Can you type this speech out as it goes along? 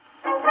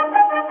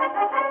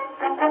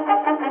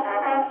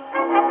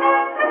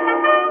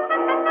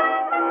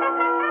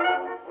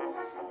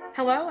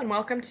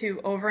welcome to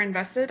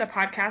Overinvested, a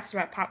podcast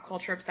about pop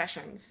culture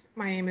obsessions.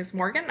 My name is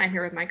Morgan. I'm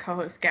here with my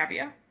co-host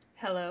Gabia.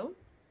 Hello.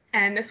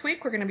 And this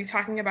week we're going to be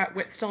talking about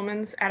Whit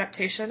Stillman's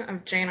adaptation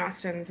of Jane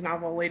Austen's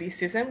novel Lady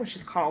Susan, which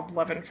is called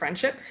Love and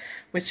Friendship,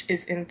 which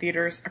is in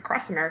theaters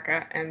across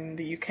America and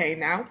the UK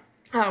now.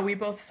 We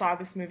both saw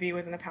this movie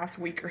within the past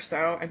week or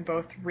so and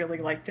both really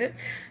liked it.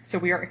 So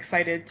we are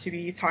excited to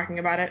be talking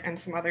about it and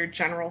some other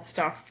general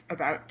stuff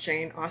about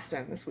Jane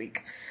Austen this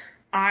week.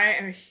 I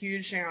am a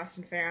huge Jane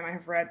Austen fan. I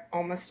have read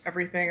almost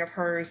everything of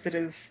hers that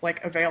is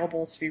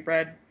available to be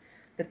read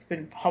that's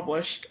been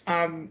published.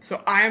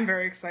 So I am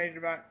very excited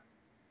about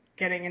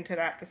getting into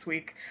that this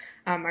week.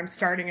 I'm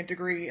starting a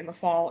degree in the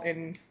fall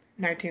in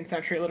 19th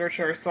century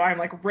literature, so I'm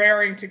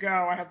raring to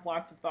go. I have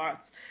lots of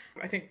thoughts.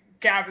 I think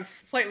Gab is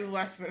slightly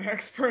less of an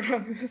expert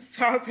on this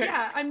topic.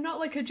 Yeah, I'm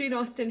not a Jane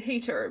Austen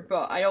hater,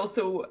 but I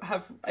also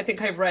I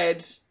think I've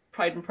read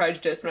Pride and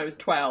Prejudice when I was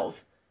 12,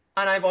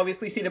 and I've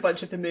obviously seen a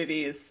bunch of the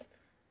movies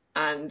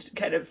and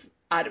kind of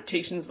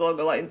adaptations along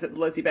the lines of the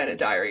Lizzie Bennet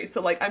Diaries.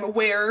 So I'm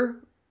aware,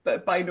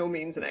 but by no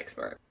means an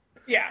expert.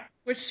 Yeah,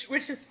 which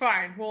is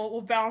fine.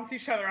 We'll balance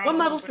each other out. We'll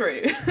muddle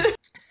through.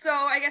 So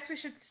I guess we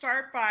should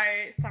start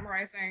by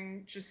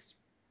summarizing just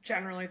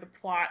generally the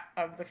plot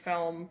of the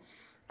film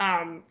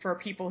for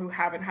people who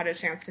haven't had a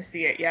chance to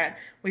see it yet.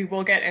 We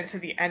will get into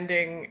the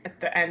ending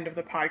at the end of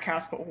the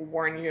podcast, but we'll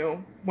warn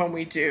you when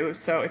we do.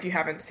 So if you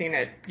haven't seen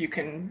it, you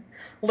can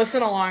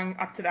listen along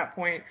up to that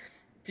point.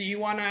 Do you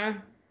want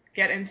to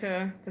get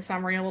into the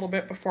summary a little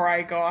bit before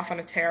I go off on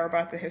a tear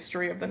about the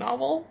history of the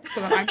novel so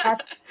that I'm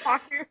not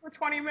talking for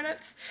 20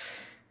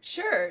 minutes?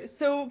 Sure.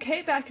 So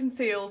Kate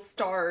Beckinsale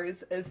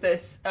stars as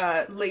this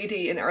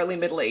lady in early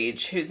middle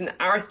age who's an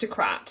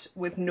aristocrat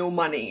with no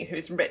money,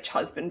 whose rich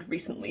husband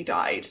recently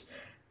died.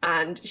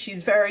 And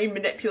she's very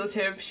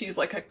manipulative. She's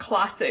like a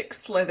classic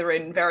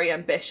Slytherin, very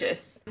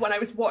ambitious. When I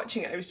was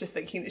watching it, I was just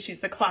thinking that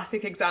she's the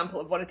classic example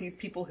of one of these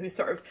people who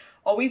sort of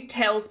always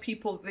tells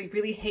people that they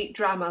really hate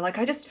drama.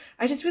 I just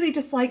really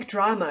dislike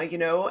drama, you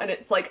know? And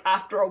it's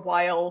after a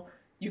while,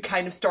 you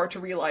kind of start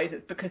to realize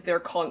it's because they're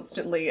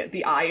constantly at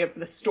the eye of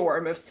the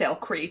storm of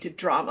self-created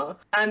drama.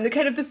 And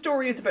the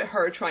story is about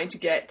her trying to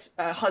get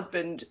a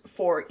husband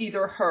for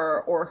either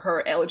her or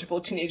her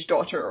eligible teenage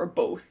daughter or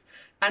both.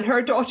 And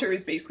her daughter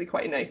is basically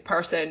quite a nice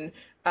person.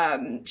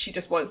 She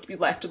just wants to be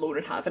left alone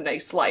and have a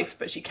nice life,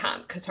 but she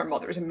can't because her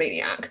mother is a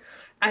maniac.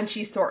 And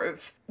she sort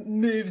of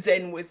moves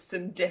in with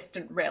some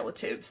distant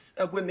relatives,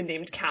 a woman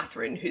named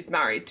Catherine, who's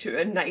married to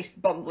a nice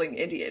bumbling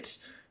idiot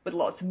with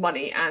lots of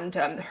money, and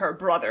her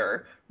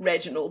brother,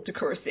 Reginald de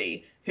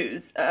Courcy,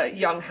 who's a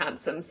young,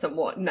 handsome,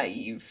 somewhat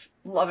naive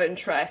love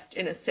interest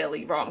in a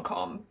silly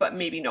rom-com, but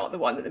maybe not the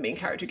one that the main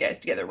character gets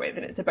together with.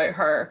 And it's about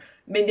her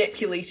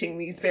manipulating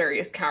these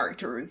various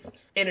characters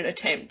in an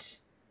attempt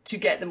to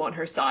get them on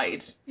her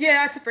side.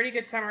 Yeah, it's a pretty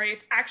good summary.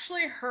 It's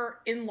actually her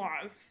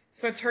in-laws.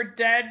 So it's her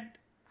dead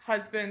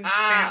husband's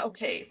family.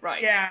 Okay,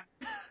 right. Yeah.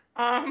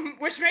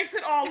 Which makes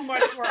it all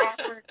much more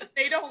awkward.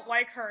 They don't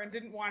like her and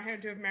didn't want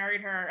him to have married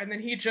her, and then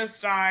he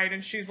just died,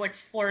 and she's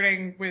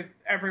flirting with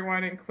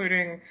everyone,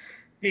 including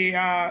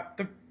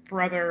the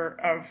brother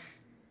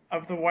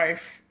of the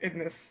wife in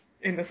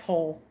this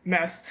whole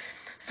mess.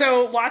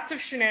 So lots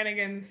of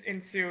shenanigans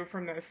ensue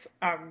from this,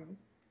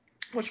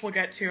 which we'll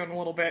get to in a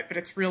little bit, but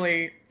it's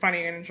really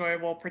funny and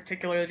enjoyable,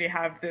 particularly to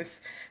have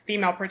this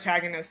female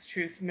protagonist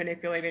who's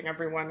manipulating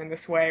everyone in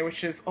this way,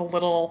 which is a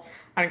little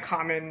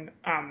uncommon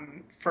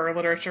for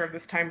literature of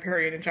this time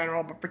period in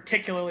general, but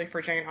particularly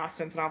for Jane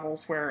Austen's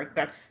novels, where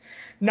that's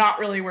not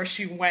really where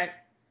she went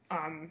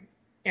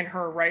in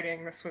her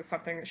writing. This was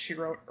something that she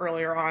wrote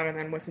earlier on and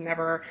then was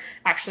never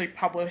actually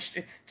published.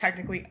 It's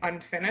technically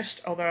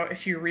unfinished, although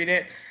if you read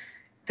it,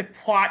 the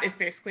plot is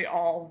basically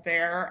all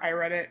there. I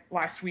read it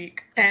last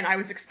week, and I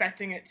was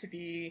expecting it to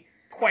be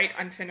quite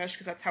unfinished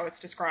because that's how it's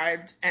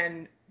described,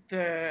 and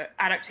the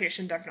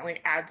adaptation definitely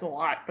adds a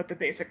lot, but the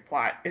basic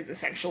plot is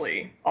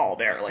essentially all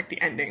there.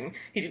 The ending,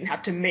 he didn't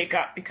have to make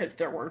up because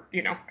there were,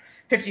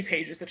 50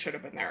 pages that should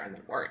have been there and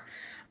that weren't.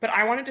 But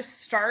I wanted to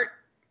start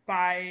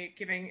by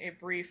giving a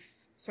brief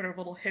sort of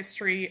little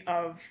history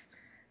of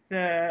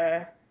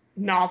the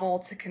novel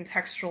to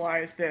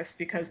contextualize this,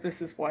 because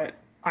this is what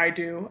I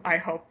do. I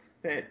hope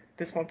that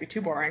this won't be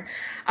too boring.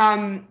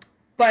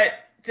 But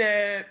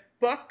the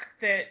book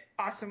that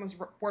Austen was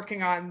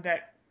working on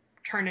that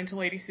turned into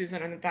Lady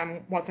Susan and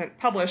then wasn't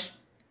published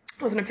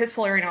was an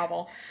epistolary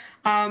novel,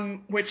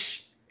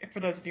 which, for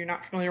those of you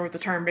not familiar with the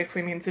term,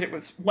 basically means that it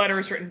was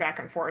letters written back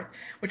and forth,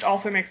 which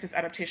also makes this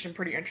adaptation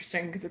pretty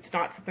interesting because it's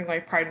not something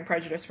like Pride and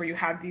Prejudice where you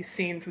have these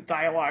scenes with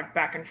dialogue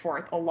back and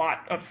forth. A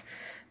lot of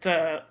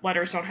the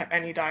letters don't have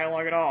any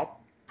dialogue at all.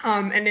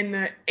 And in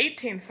the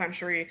 18th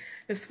century,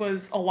 this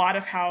was a lot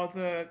of how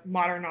the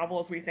modern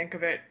novel as we think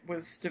of it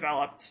was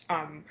developed,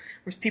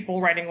 with people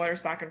writing letters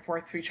back and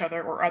forth to each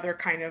other or other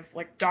kind of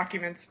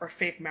documents or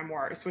fake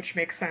memoirs, which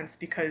makes sense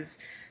because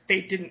they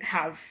didn't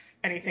have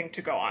anything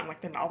to go on.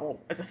 The novel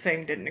as a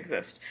thing didn't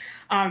exist.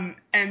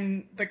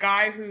 And the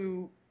guy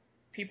who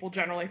people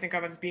generally think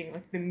of as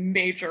being the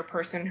major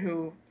person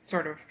who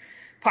sort of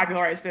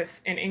popularized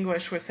this in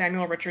English was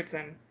Samuel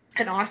Richardson,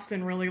 and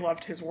Austen really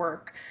loved his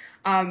work.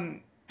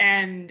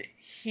 And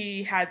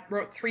he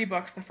wrote 3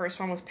 books. The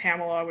first one was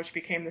Pamela, which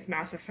became this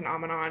massive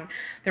phenomenon.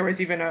 There was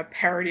even a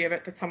parody of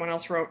it that someone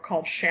else wrote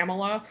called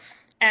Shamala.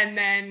 And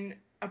then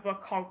a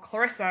book called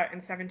Clarissa in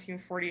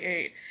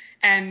 1748.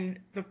 And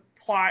the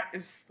plot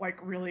is like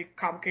really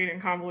complicated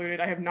and convoluted.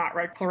 I have not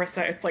read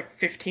Clarissa. It's like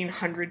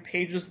 1,500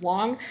 pages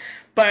long.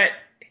 But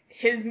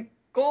his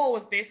goal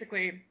was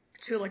basically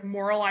to like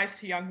moralize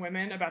to young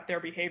women about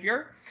their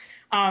behavior.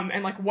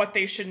 And like what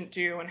they shouldn't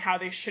do and how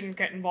they shouldn't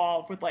get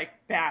involved with like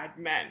bad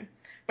men.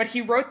 But he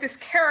wrote this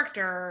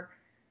character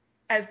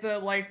as the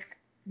like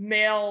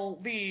male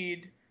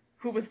lead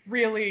who was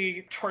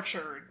really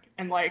tortured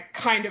and like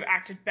kind of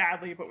acted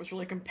badly but was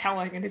really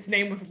compelling, and his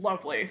name was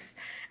Lovelace.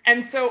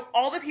 And so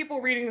all the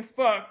people reading this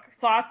book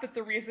thought that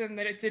the reason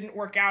that it didn't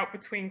work out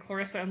between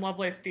Clarissa and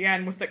Lovelace at the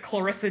end was that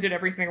Clarissa did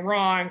everything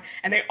wrong,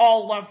 and they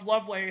all loved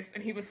Lovelace,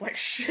 and he was like,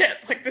 shit,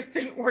 like this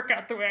didn't work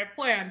out the way I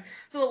planned.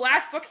 So the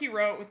last book he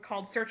wrote was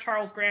called Sir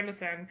Charles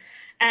Grandison,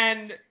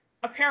 and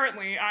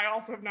apparently, I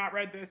also have not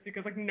read this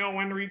because like no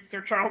one reads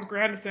Sir Charles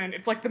Grandison.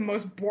 It's like the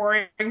most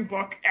boring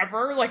book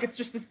ever. Like it's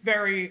just this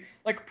very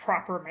like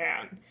proper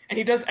man, and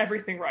he does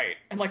everything right.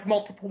 And like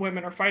multiple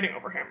women are fighting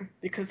over him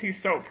because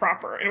he's so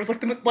proper. And it was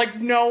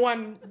like no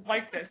one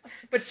liked this,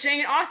 but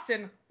Jane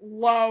Austen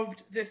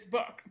loved this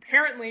book.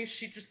 Apparently,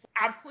 she just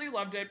absolutely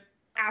loved it.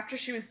 After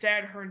she was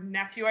dead, her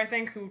nephew, I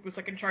think, who was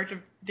like in charge of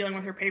dealing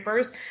with her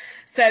papers,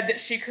 said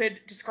that she could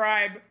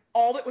describe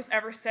all that was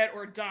ever said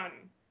or done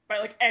by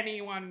like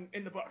anyone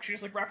in the book. She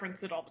just like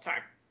referenced it all the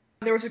time.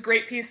 There was a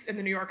great piece in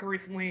the New Yorker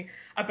recently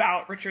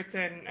about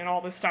Richardson and all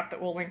this stuff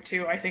that we'll link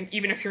to. I think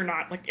even if you're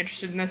not like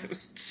interested in this, it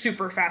was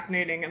super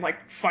fascinating and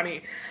like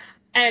funny.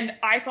 And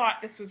I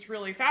thought this was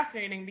really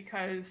fascinating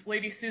because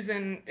Lady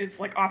Susan is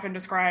like often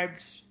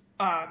described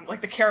like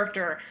the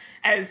character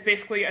as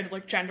basically a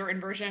like gender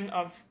inversion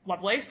of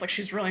Lovelace. Like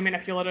she's really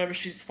manipulative.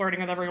 She's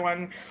flirting with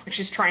everyone. Like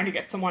she's trying to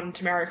get someone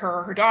to marry her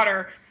or her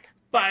daughter.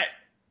 But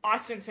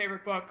Austen's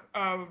favorite book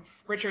of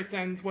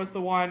Richardson's was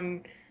the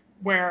one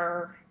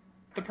where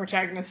the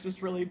protagonist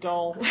is really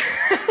dull.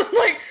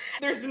 Like,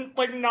 there's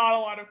like not a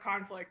lot of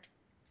conflict.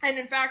 And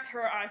in fact,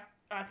 her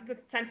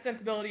Sense,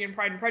 Sensibility, and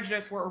Pride and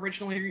Prejudice were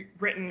originally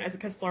written as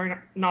epistolary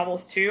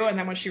novels too, and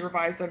then when she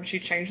revised them, she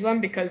changed them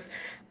because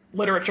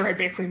literature had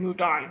basically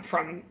moved on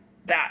from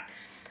that.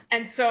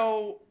 And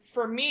so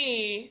for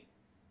me,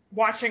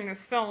 watching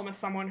this film as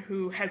someone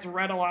who has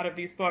read a lot of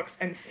these books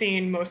and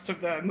seen most of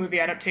the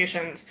movie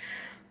adaptations,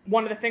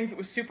 one of the things that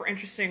was super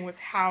interesting was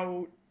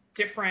how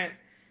different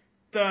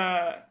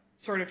the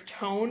sort of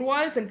tone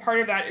was. And part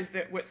of that is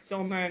that Whit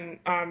Stillman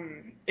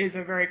is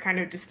a very kind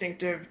of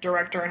distinctive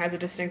director and has a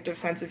distinctive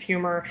sense of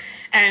humor.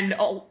 And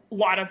a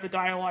lot of the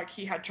dialogue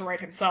he had to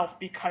write himself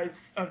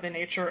because of the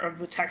nature of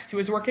the text he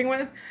was working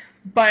with.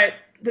 But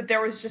that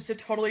there was just a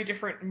totally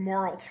different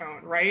moral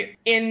tone, right?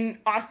 In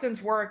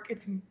Austen's work,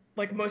 it's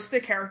like most of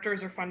the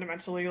characters are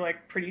fundamentally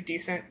like pretty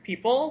decent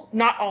people.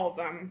 Not all of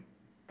them.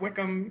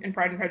 Wickham in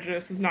Pride and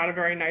Prejudice is not a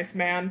very nice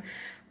man,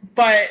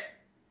 but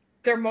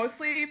they're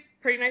mostly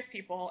pretty nice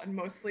people, and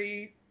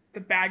mostly the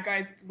bad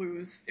guys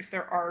lose if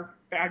there are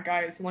bad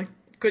guys, and like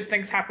good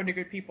things happen to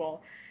good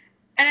people.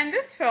 And in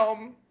this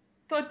film,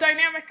 the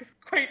dynamic is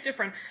quite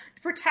different.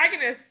 The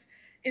protagonist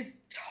is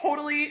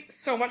totally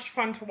so much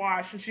fun to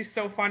watch, and she's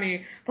so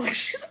funny, but like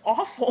she's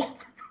awful.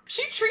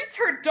 She treats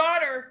her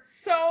daughter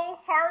so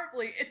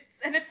horribly.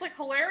 It's like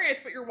hilarious,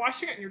 but you're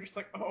watching it and you're just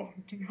like, oh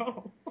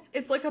no.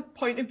 It's like a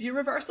point of view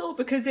reversal,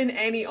 because in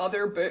any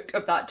other book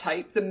of that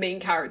type, the main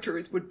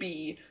characters would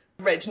be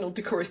Reginald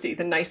de Courcy,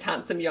 the nice,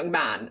 handsome young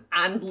man,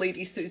 and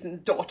Lady Susan's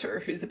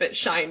daughter, who's a bit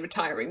shy and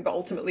retiring, but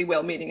ultimately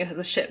well-meaning and has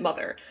a shit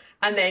mother.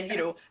 And then, you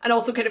know, and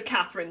also kind of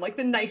Catherine, like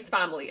the nice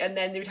family. And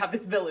then they'd have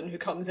this villain who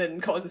comes in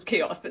and causes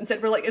chaos. But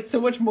instead we're like, it's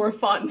so much more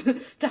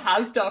fun to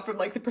have stuff from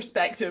like the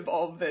perspective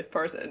of this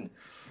person.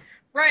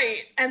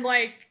 Right. And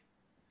like,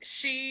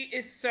 she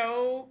is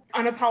so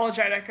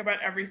unapologetic about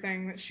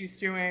everything that she's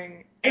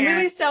doing. And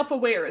really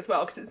self-aware as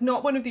well, because it's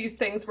not one of these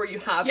things where you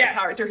have Yes. a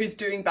character who's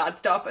doing bad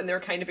stuff and they're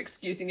kind of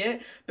excusing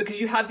it,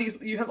 because you have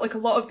like a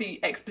lot of the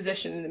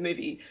exposition in the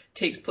movie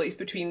takes place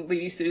between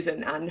Lady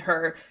Susan and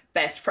her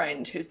best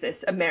friend, who's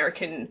this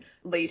American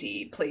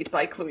lady played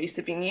by Chloe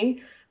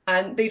Sevigny.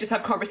 And they just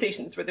have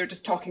conversations where they're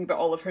just talking about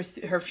all of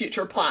her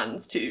future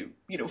plans to,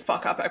 you know,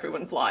 fuck up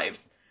everyone's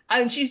lives.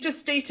 And she's just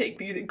stating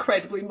these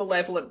incredibly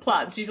malevolent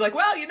plans. She's like,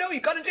 well, you know,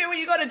 you gotta do what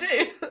you gotta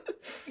do.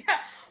 Yeah.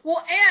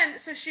 Well, and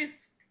so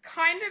she's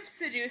kind of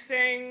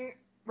seducing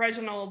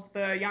Reginald,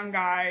 the young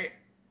guy,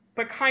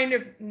 but kind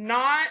of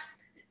not.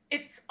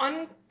 It's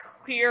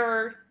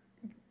unclear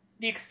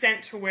the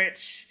extent to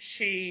which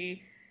she's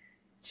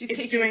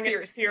doing it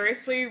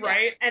seriously,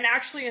 right? Yeah. And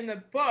actually in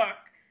the book,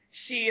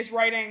 she is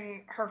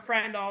writing her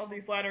friend all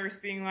these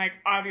letters being like,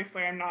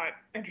 obviously I'm not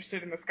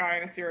interested in this guy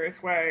in a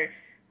serious way,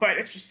 but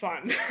it's just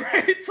fun,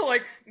 right? To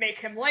like make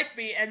him like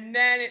me. And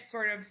then it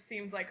sort of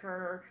seems like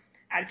her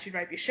attitude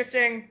might be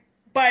shifting.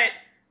 But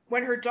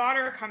when her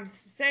daughter comes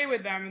to stay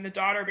with them, and the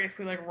daughter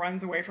basically like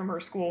runs away from her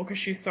school because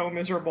she's so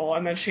miserable,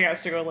 and then she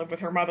has to go live with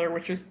her mother,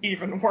 which is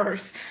even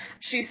worse.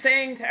 She's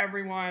saying to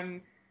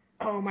everyone,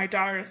 oh, my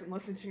daughter doesn't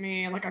listen to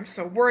me, and like I'm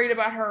so worried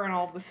about her and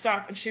all this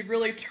stuff, and she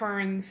really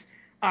turns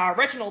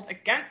Reginald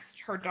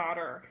against her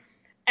daughter.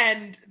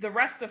 And the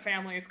rest of the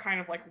family is kind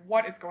of like,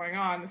 what is going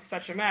on? This is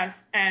such a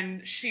mess.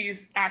 And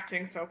she's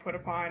acting so put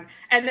upon.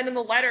 And then in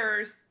the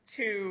letters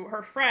to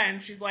her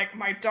friend, she's like,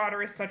 my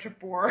daughter is such a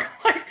bore.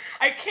 Like,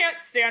 I can't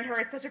stand her.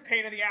 It's such a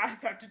pain in the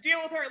ass to have to deal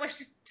with her. Like,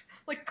 she's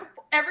like,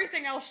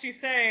 everything else she's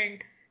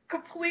saying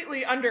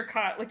completely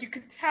undercut. Like, you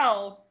could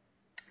tell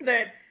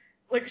that,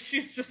 like,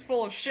 she's just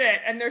full of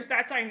shit. And there's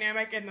that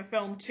dynamic in the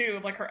film too,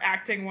 of like her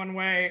acting one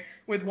way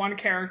with one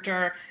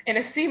character in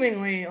a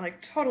seemingly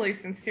like totally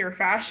sincere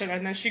fashion,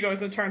 and then she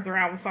goes and turns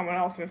around with someone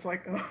else and it's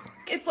like, ugh.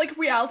 It's like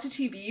reality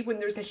TV when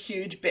there's a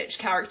huge bitch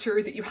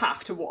character that you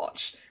have to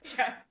watch.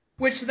 Yes.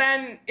 Which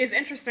then is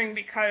interesting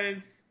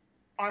because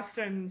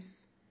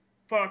Austen's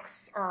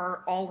books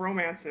are all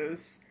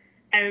romances,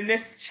 and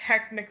this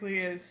technically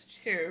is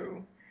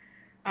too.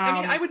 I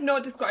mean, I would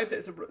not describe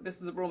this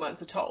as a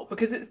romance at all,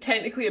 because it's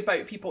technically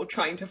about people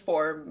trying to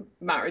form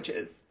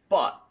marriages,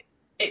 but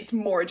it's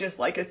more just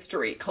like a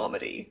straight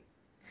comedy.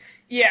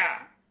 Yeah,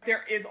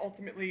 there is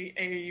ultimately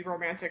a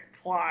romantic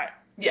plot.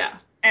 Yeah.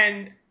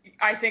 And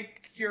I think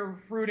you're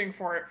rooting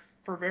for it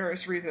for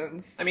various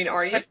reasons. I mean,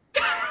 are you?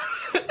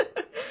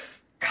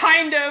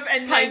 Kind of,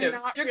 and kind then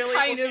of. not You're really.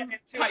 kind We'll of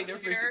later.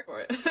 rooting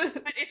for it.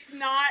 But it's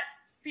not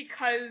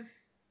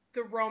because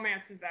the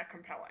romance is that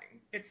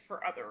compelling. It's for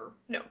other.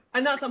 No,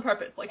 and that's on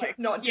purpose. Like it's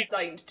not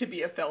designed to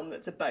be a film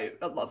that's about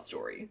a love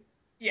story.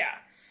 Yeah.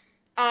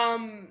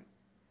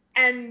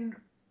 And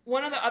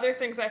one of the other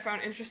things I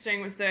found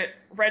interesting was that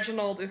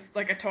Reginald is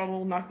like a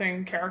total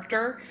nothing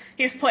character.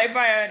 He's played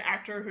by an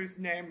actor whose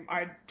name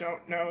I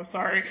don't know,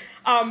 sorry,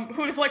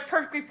 who's like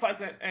perfectly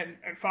pleasant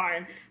and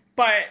fine,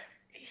 but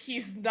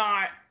he's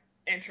not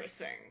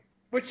interesting,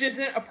 which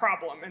isn't a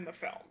problem in the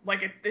film.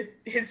 Like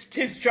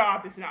his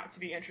job is not to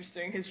be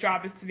interesting. His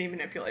job is to be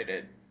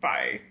manipulated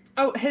by.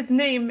 Oh, his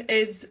name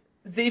is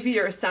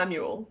Xavier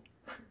Samuel.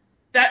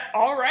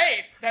 All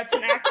right, that's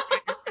an actor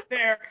right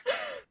there.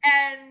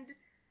 And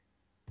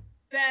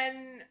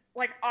then,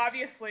 like,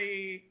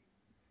 obviously,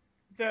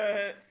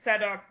 the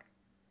setup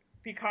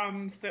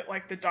becomes that,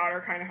 like, the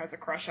daughter kind of has a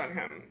crush on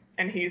him.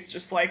 And he's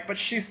just like, but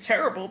she's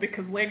terrible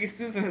because Lady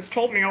Susan has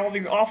told me all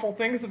these awful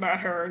things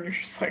about her. And you're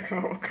just like,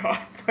 oh, God,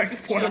 like,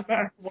 what a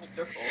mess.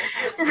 Wonderful.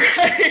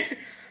 Right.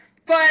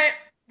 But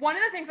one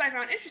of the things I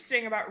found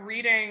interesting about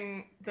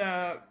reading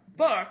the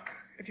book,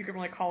 if you can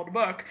really call it a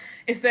book,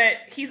 is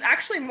that he's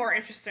actually more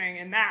interesting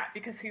in that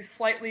because he's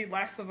slightly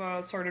less of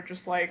a sort of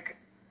just, like,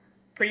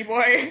 pretty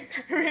boy.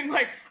 I mean,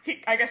 like,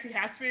 I guess he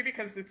has to be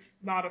because it's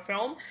not a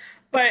film.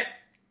 But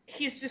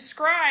he's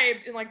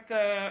described in like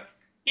the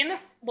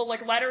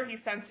letter he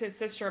sends to his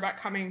sister about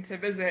coming to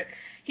visit.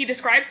 He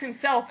describes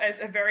himself as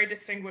a very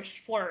distinguished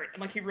flirt,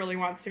 and like he really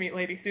wants to meet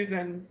Lady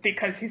Susan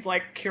because he's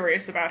like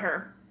curious about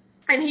her.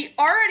 And he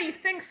already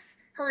thinks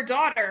her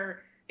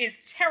daughter is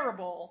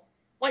terrible,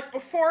 like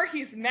before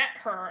he's met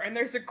her. And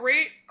there's a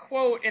great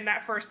quote in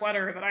that first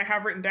letter that I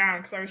have written down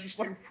because I was just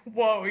like,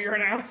 whoa, you're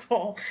an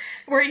asshole,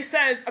 where he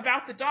says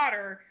about the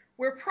daughter,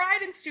 where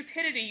pride and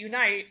stupidity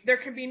unite, there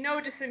can be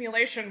no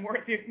dissimulation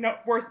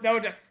worth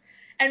notice,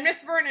 and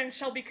Miss Vernon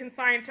shall be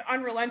consigned to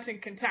unrelenting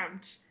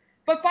contempt.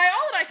 But by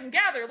all that I can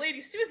gather,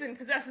 Lady Susan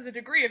possesses a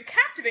degree of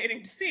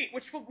captivating deceit,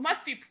 which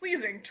must be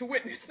pleasing to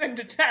witness and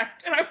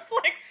detect. And I was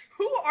like,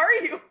 who are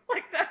you?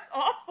 Like, that's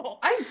awful.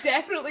 I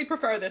definitely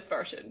prefer this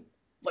version.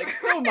 Like,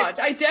 so much.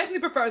 I definitely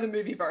prefer the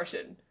movie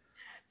version.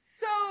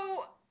 So,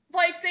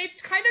 like, they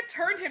kind of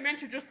turned him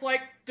into just,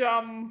 like,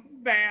 dumb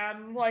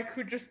man, like,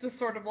 who just is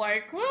sort of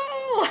like,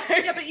 well...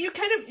 Like... Yeah, but you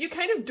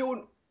kind of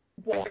don't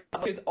want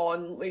is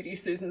on Lady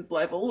Susan's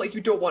level. Like, you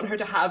don't want her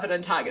to have an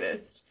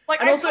antagonist. Like,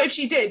 and also, if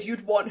she did,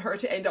 you'd want her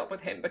to end up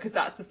with him, because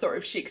that's the sort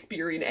of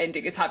Shakespearean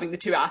ending, is having the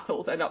two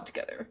assholes end up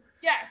together.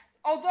 Yes,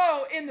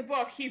 although in the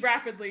book, he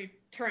rapidly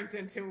turns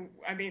into,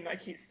 I mean,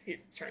 like, he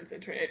turns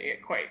into an idiot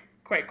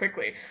quite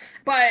quickly.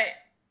 But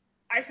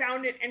I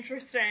found it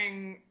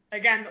interesting,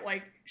 again, that,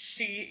 like,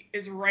 she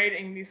is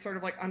writing these sort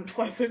of, like,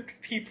 unpleasant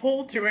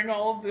people doing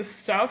all of this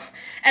stuff.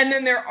 And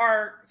then there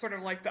are sort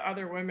of, like, the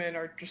other women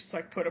are just,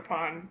 like, put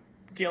upon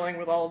dealing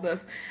with all of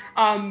this.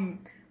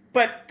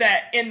 But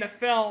that in the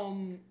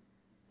film,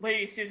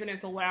 Lady Susan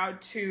is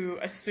allowed to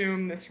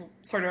assume this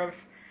sort of,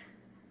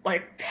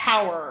 like,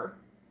 power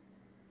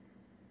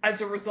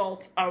as a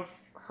result of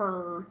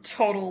her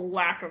total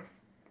lack of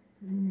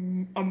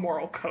a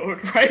moral code,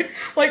 right?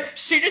 Like,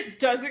 she just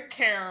doesn't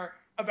care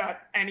about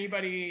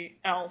anybody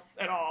else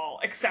at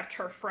all except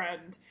her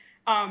friend.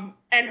 And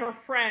her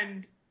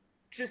friend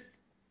just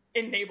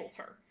enables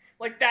her.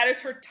 Like, that is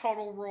her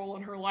total rule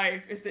in her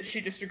life, is that she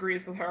just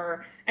agrees with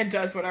her and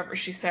does whatever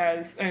she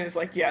says and is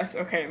like, yes,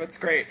 okay, that's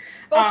great.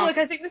 But also, like,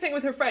 I think the thing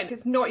with her friend,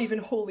 it's not even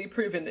wholly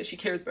proven that she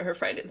cares about her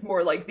friend. It's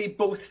more like they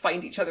both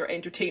find each other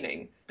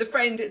entertaining. The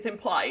friend, it's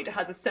implied,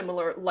 has a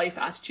similar life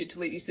attitude to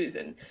Lady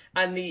Susan,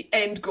 and the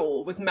end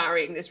goal was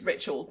marrying this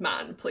rich old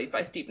man played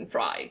by Stephen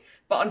Fry.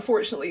 But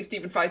unfortunately,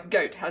 Stephen Fry's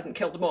gout hasn't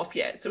killed him off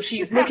yet, so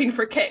she's looking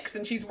for kicks,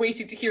 and she's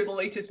waiting to hear the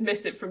latest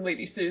missive from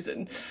Lady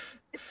Susan.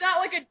 It's not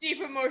like a deep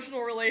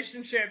emotional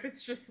relationship.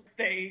 It's just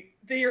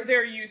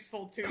they're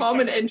useful to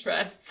Common each other.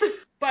 interests.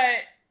 But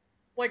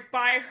like,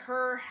 by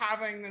her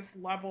having this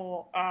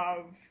level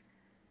of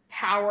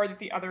power that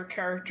the other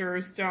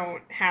characters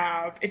don't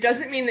have, it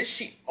doesn't mean that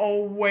she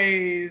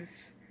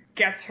always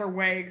gets her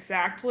way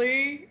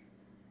exactly,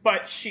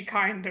 but she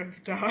kind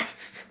of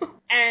does.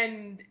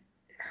 And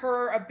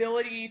her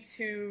ability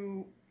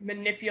to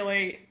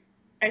manipulate,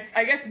 it's,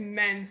 I guess,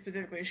 men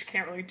specifically, she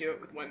can't really do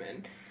it with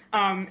women,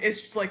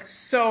 is like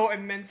so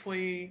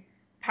immensely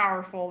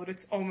powerful that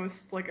it's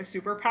almost like a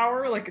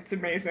superpower. Like, it's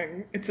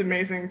amazing. It's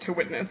amazing to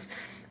witness.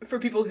 For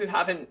people who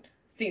haven't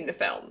seen the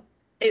film,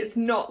 it's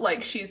not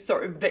like she's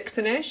sort of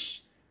vixenish.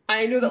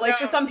 I know that, like,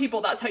 for some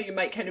people, that's how you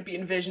might kind of be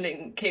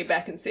envisioning Kate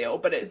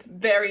Beckinsale, but it's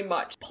very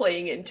much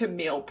playing into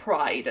male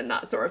pride and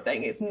that sort of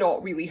thing. It's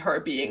not really her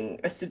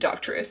being a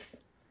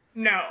seductress.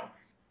 No,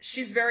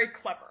 she's very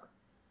clever.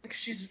 Like,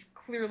 she's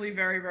clearly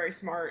very, very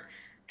smart.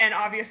 And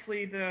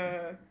obviously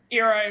the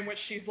era in which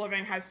she's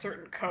living has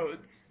certain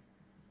codes,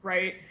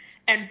 right?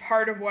 And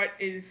part of what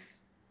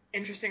is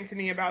interesting to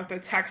me about the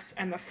text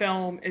and the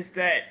film is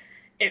that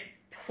it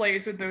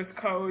plays with those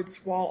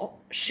codes while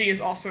she is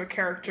also a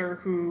character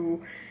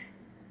who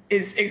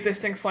is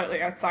existing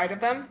slightly outside of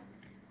them.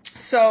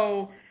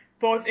 So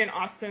both in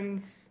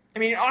Austen's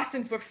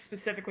books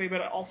specifically,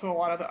 but also a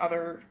lot of the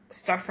other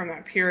stuff from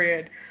that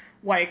period,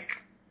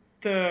 like,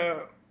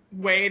 the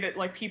way that,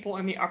 like, people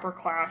in the upper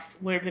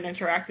class lived and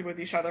interacted with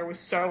each other was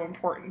so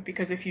important,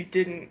 because if you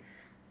didn't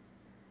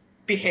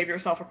behave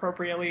yourself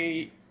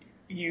appropriately,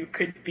 you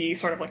could be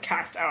sort of like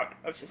cast out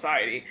of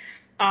society.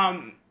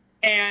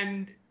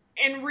 And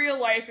in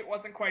real life, it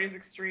wasn't quite as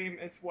extreme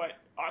as what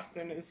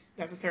Austen is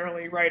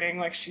necessarily writing.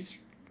 Like, she's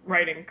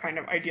writing kind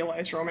of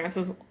idealized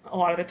romances a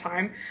lot of the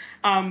time.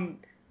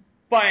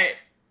 But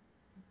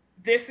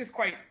this is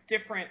quite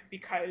different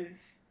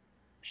because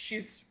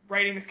she's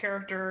writing this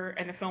character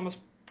and the film is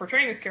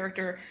portraying this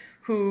character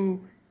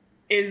who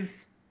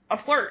is a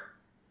flirt.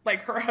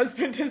 Like, her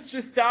husband has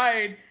just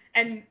died,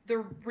 and the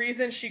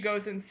reason she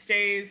goes and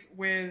stays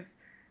with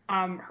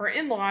her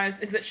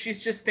in-laws is that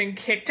she's just been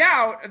kicked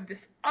out of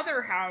this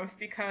other house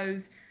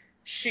because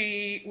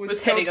she was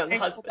so hitting on the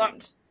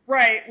husband.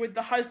 Right, with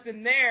the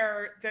husband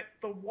there, that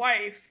the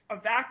wife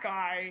of that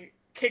guy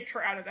kicked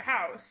her out of the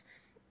house.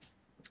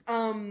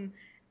 And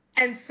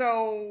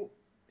so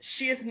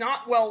she is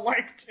not well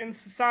liked in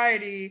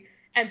society.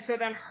 And so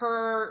then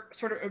her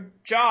sort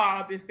of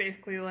job is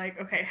basically like,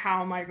 okay,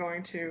 how am I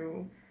going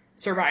to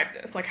survive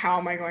this? Like, how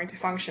am I going to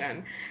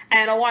function?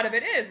 And a lot of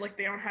it is, like,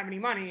 they don't have any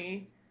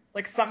money.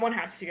 Like, someone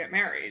has to get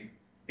married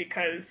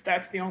because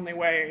that's the only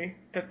way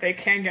that they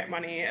can get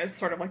money as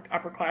sort of like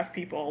upper class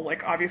people.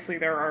 Like, obviously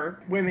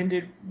women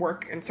did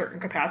work in certain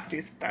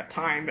capacities at that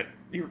time, but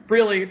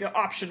the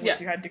option was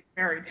you had to get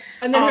married.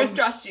 And then her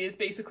strategy is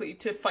basically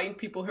to find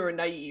people who are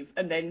naive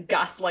and then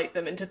gaslight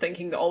them into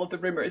thinking that all of the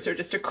rumors are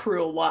just a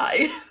cruel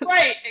lie.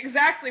 Right,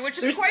 exactly. Which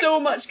is There's so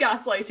much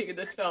gaslighting in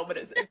this film, and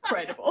it's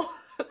incredible.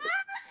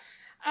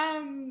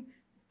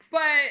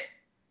 But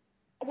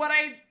what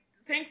I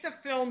think the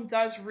film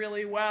does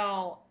really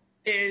well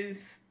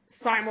is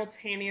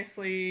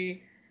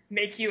simultaneously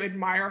make you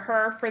admire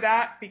her for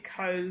that,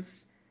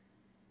 because,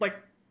 like,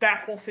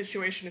 that whole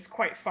situation is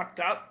quite fucked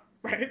up,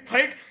 right?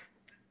 Like,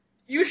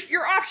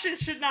 your option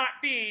should not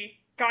be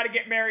gotta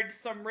get married to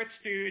some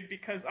rich dude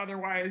because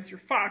otherwise you're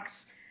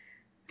fucked.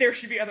 There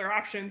should be other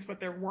options, but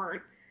there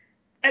weren't.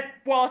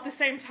 While at the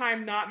same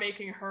time not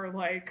making her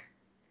like,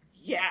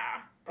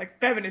 yeah, like,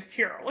 feminist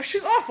hero. Like,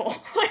 she's awful.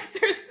 Like,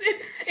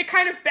 it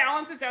kind of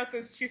balances out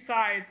those two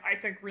sides, I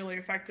think, really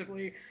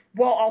effectively,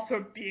 while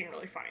also being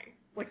really funny.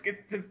 Like,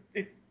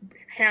 it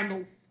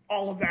handles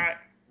all of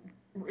that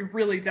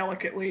really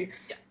delicately.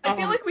 Yeah. I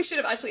feel like we should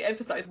have actually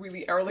emphasized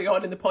really early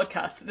on in the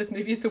podcast that this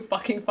movie is so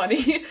fucking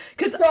funny.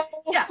 Because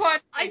funny.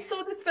 I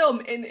saw this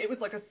film it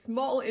was like a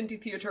small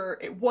indie theater.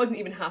 It wasn't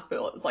even half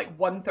full. It was like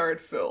 1/3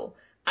 full.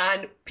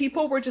 And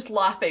people were just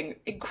laughing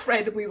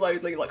incredibly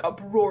loudly, like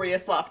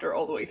uproarious laughter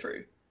all the way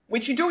through,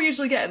 which you don't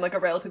usually get in like a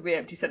relatively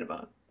empty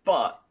cinema.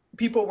 But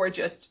people were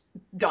just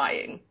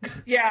dying.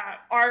 Yeah,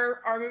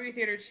 our movie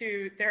theater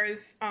too.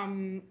 There's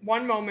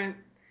one moment.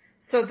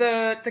 So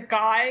the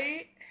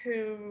guy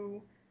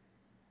who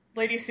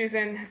Lady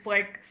Susan has,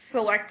 like,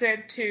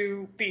 selected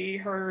to be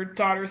her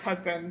daughter's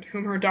husband,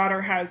 whom her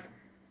daughter has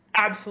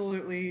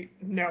absolutely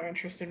no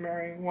interest in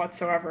marrying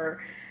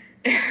whatsoever.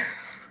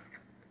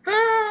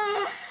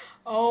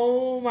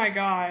 Oh my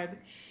god,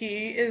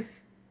 he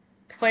is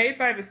played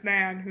by this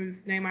man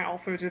whose name I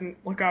also didn't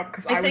look up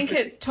because I think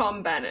it's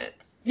Tom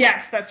Bennett.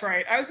 Yes, that's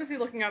right. I was busy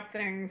looking up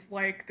things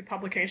like the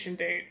publication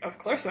date of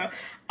Clarissa,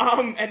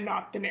 and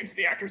not the names of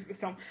the actors of this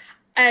film.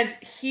 And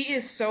he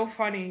is so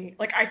funny.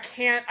 Like,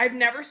 I've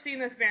never seen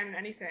this man in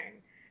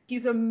anything.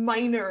 He's a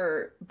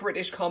minor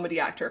British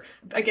comedy actor.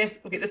 I guess,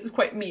 okay, this is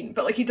quite mean,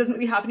 but like he doesn't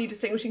really have any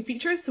distinguishing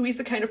features, so he's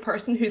the kind of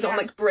person who's on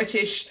like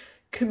British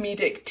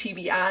comedic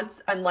TV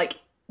ads and like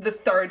the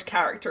third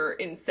character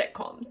in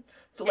sitcoms.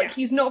 So like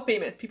he's not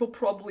famous, people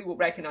probably will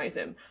recognize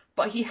him,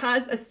 but he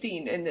has a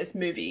scene in this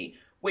movie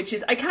which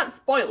is, I can't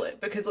spoil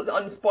it because it's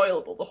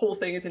unspoilable, the whole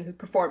thing is in his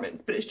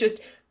performance, but it's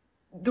just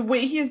the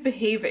way he is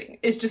behaving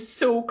is just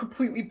so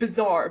completely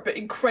bizarre but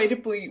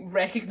incredibly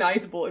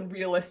recognizable and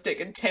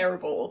realistic and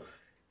terrible.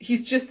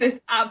 He's just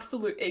this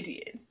absolute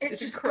idiot. It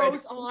just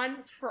goes on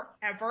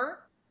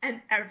forever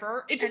and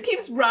ever. It just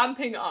keeps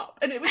ramping up,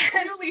 and it was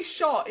clearly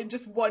shot in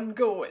just one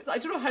go. I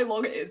don't know how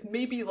long it is,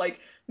 maybe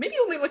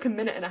only like a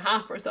minute and a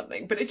half or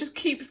something, but it just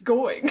keeps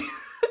going.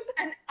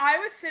 And I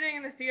was sitting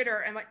in the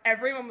theater and like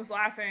everyone was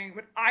laughing,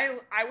 but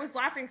I was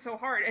laughing so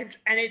hard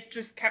and it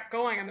just kept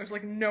going and there's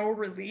like no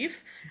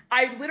relief.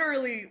 I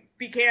literally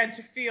began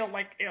to feel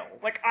like ill.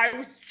 Like I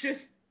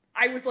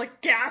was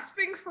like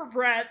gasping for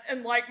breath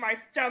and like my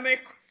stomach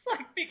was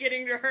like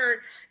beginning to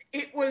hurt.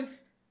 It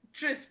was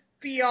just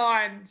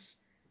beyond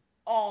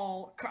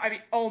all, I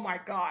mean, oh my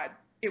God,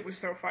 it was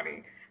so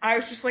funny. I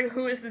was just like,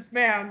 who is this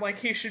man? Like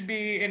he should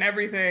be in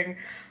everything.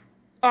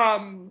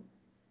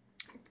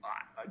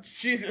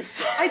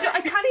 Jesus. I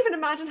can't even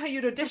imagine how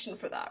you'd audition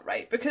for that,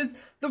 right? Because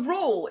the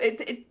role,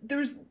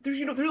 there's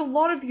a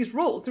lot of these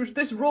roles. There's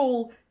this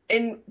role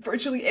in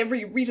virtually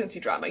every Regency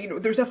drama.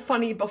 There's a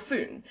funny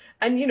buffoon.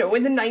 And, in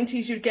the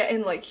 90s you'd get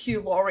in like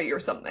Hugh Laurie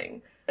or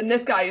something. And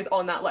this guy is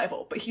on that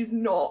level, but he's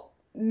not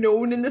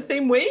known in the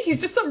same way.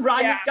 He's just some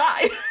random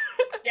guy.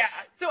 Yeah.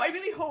 So I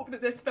really hope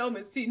that this film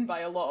is seen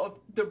by a lot of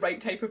the right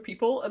type of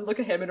people and look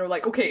at him and are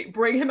like, okay,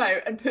 bring him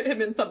out and put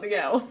him in something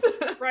else.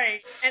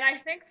 Right. And I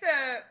think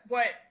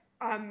what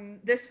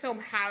this film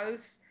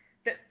has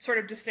that sort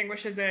of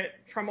distinguishes it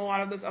from a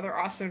lot of those other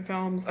Austen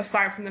films,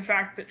 aside from the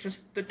fact that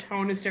just the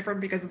tone is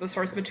different because of the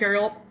source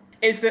material,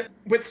 is that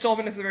Whit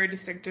Stillman is a very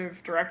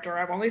distinctive director.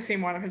 I've only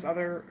seen one of his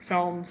other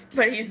films,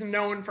 but he's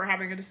known for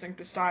having a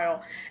distinctive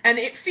style. And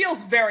it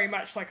feels very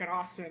much like an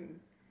Austen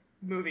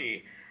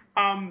movie.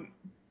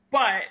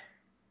 But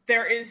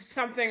there is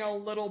something a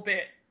little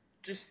bit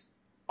just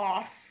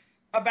off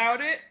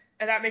about it.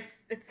 And that makes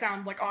it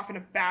sound like off in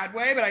a bad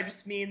way, but I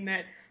just mean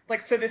that,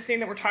 like, so this scene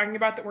that we're talking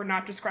about that we're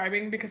not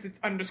describing because it's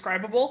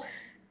undescribable,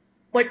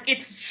 like,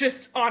 it's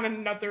just on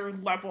another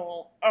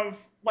level of,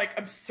 like,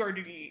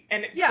 absurdity.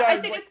 And it does, I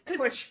think like, it's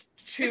push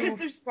too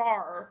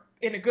far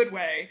in a good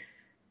way.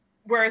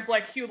 Whereas,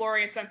 like, Hugh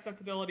Laurie in Sense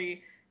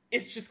Sensibility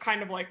is just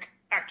kind of, like,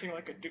 acting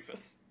like a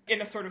doofus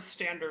in a sort of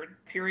standard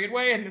period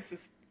way, and this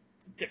is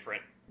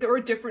different. There are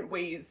different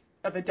ways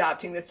of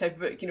adapting this type of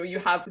book. You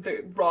have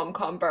the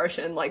rom-com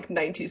version, like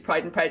 90s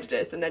Pride and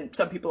Prejudice, and then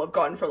some people have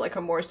gone for like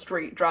a more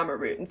straight drama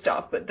route and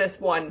stuff. But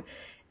this one,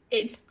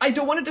 I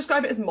don't want to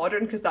describe it as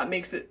modern because that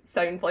makes it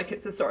sound like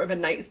it's a sort of a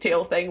Knight's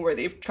Tale thing where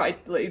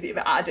they've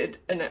added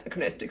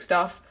anachronistic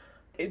stuff.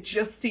 It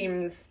just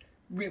seems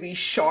really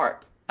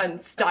sharp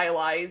and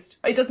stylized.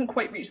 It doesn't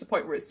quite reach the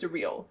point where it's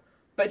surreal.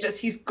 But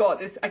he's got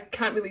this, I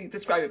can't really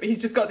describe it, but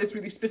he's just got this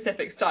really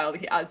specific style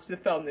that he adds to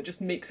the film that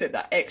just makes it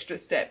that extra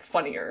step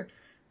funnier.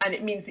 And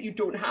it means that you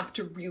don't have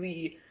to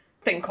really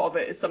think of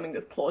it as something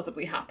that's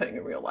plausibly happening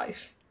in real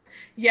life.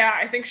 Yeah,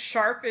 I think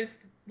sharp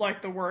is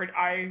like the word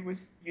I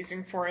was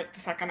using for it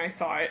the second I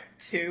saw it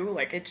too.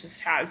 Like it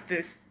just has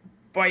this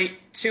bite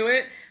to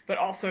it, but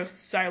also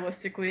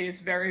stylistically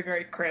is very,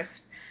 very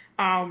crisp.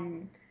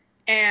 And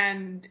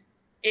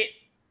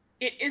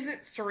it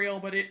isn't surreal,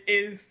 but it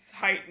is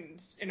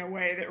heightened in a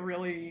way that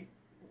really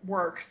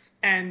works.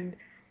 And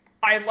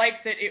I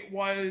like that it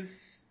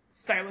was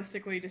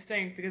stylistically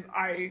distinct because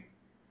I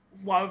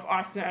love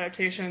Austen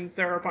adaptations.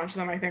 There are a bunch of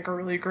them I think are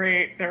really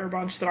great. There are a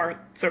bunch that aren't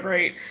so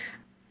great.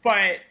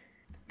 But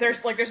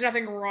there's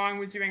nothing wrong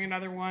with doing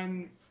another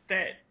one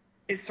that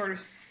is sort of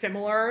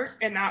similar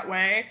in that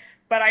way.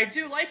 But I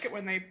do like it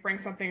when they bring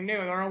something new.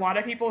 There are a lot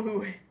of people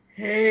who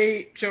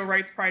hate Joe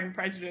Wright's Pride and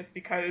Prejudice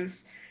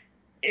because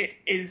it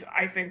is,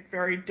 I think,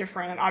 very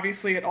different. And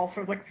obviously it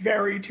also is like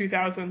very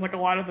 2000s, like a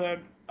lot of the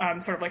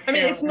sort of like... I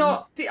mean, it's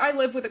not... See, I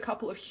live with a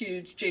couple of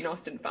huge Jane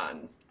Austen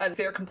fans, and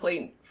their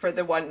complaint for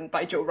the one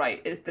by Joe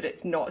Wright is that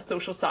it's not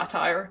social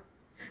satire.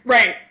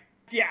 Right.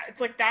 Yeah,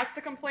 it's like that's the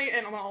complaint,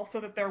 and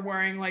also that they're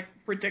wearing like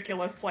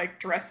ridiculous like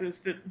dresses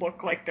that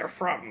look like they're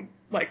from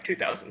like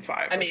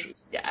 2005. I mean,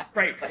 yeah.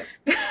 Right.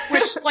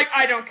 Which like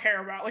I don't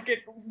care about. Like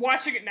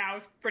watching it now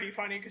is pretty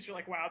funny because you're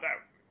like, wow, that...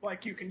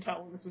 like you can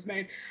tell when this was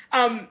made.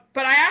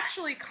 But I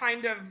actually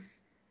kind of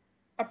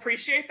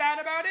appreciate that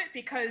about it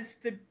because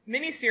the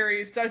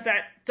miniseries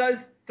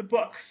does the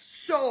book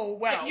so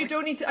well. You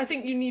don't need to, I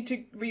think you need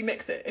to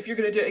remix it if you're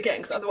going to do it again,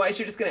 because otherwise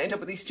you're just going to end up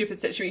with these stupid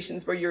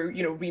situations where you're,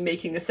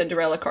 remaking the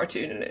Cinderella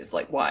cartoon and it's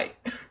like, why?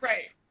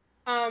 Right.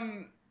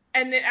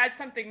 and it adds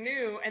something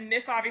new. And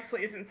this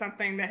obviously isn't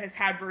something that has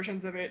had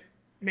versions of it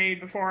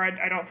made before.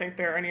 I don't think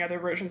there are any other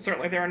versions.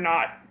 Certainly there are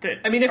not that.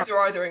 I mean, if there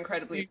are, they're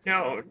incredibly obscure.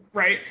 known,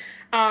 right?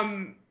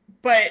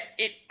 But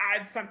it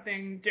adds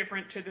something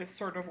different to this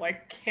sort of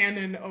like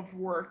canon of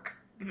work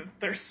that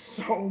there's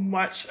so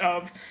much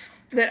of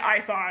that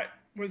I thought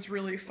was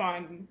really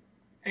fun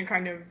and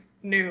kind of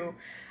new.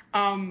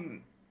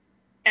 And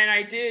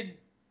I did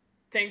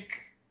think,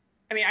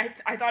 I mean,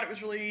 I thought it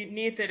was really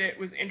neat that it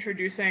was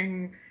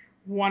introducing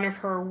one of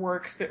her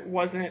works that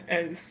wasn't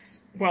as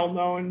well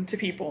known to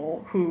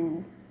people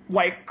who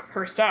like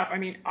her stuff. I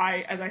mean,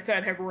 as I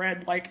said, have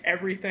read like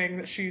everything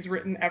that she's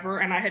written ever,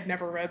 and I had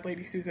never read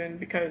Lady Susan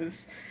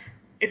because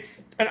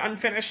it's an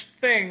unfinished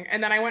thing.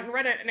 And then I went and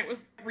read it, and it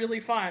was really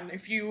fun.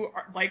 If you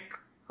like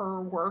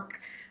her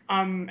work,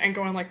 and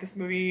go and like this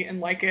movie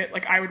and like it,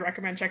 like I would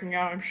recommend checking it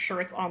out. I'm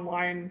sure it's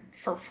online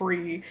for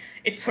free.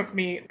 It took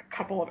me a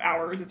couple of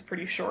hours. It's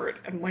pretty short,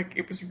 and like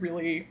it was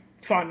really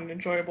fun and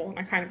enjoyable. And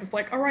I kind of was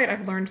like, all right,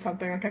 I've learned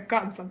something. Like I've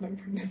gotten something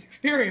from this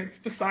experience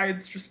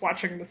besides just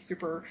watching this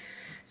super,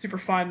 super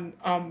fun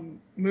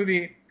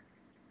movie.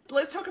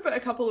 Let's talk about a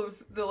couple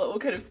of the little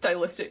kind of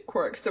stylistic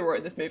quirks there were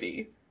in this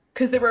movie.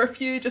 Because there were a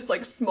few just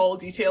like small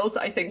details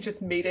that I think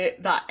just made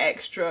it that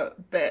extra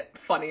bit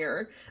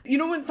funnier. You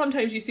know when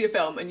sometimes you see a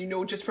film and you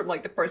know just from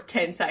like the first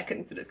 10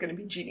 seconds that it's going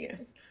to be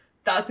genius?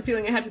 That's the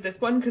feeling I had with this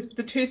one, because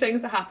the two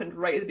things that happened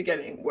right at the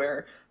beginning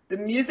were the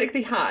music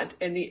they had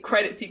in the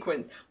credit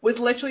sequence was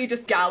literally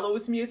just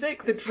gallows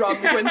music, the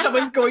drums when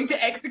someone's going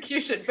to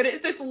execution, but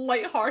it's this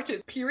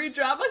light-hearted period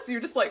drama, so you're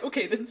just like,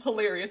 okay, this is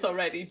hilarious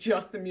already,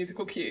 just the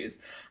musical cues.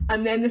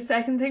 And then the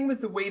second thing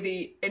was the way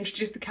they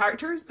introduced the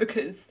characters,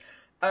 because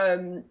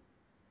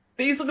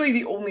basically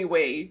the only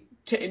way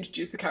to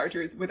introduce the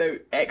characters without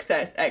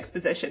excess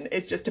exposition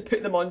is just to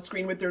put them on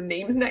screen with their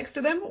names next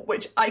to them,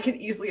 which I can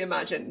easily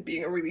imagine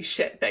being a really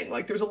shit thing.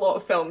 Like, there's a lot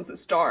of films that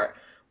start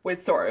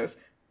with sort of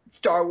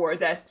Star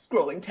Wars-esque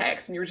scrolling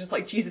text, and you're just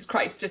like, Jesus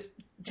Christ, just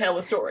tell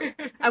a story.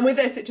 And with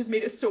this, it just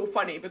made it so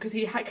funny, because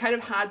he kind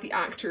of had the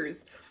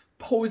actors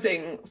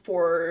posing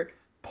for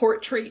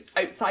portraits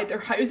outside their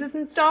houses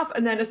and stuff,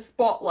 and then a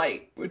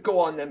spotlight would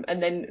go on them,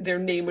 and then their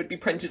name would be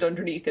printed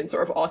underneath in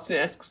sort of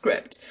Austen-esque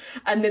script.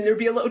 And then there'd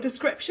be a little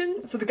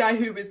description. So the guy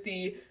who was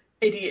the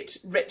idiot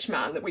rich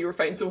man that we were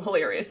finding so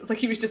hilarious, it's like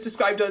he was just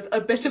described as a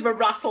bit of a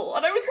raffle,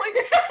 and I was like...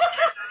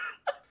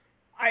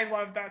 I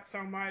love that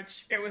so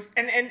much. It was,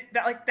 and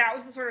that, like, that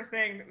was the sort of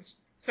thing that was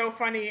so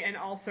funny and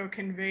also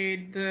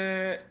conveyed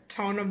the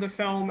tone of the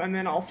film, and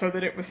then also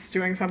that it was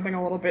doing something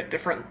a little bit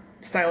different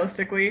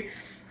stylistically.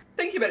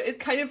 Thinking about it,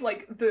 it's kind of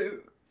like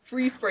the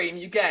freeze frame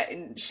you get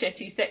in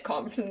shitty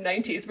sitcoms from the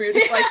 90s, where you're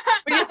just like,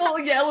 we have little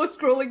yellow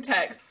scrolling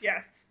text.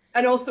 Yes.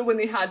 And also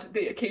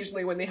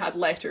occasionally when they had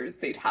letters,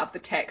 they'd have the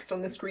text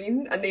on the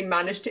screen, and they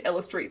managed to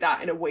illustrate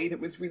that in a way that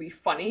was really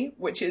funny,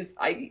 which is,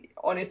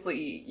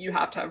 honestly, you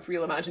have to have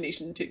real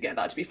imagination to get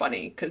that to be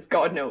funny, because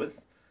God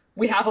knows,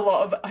 we have a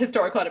lot of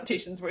historical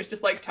adaptations where it's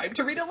just like, time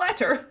to read a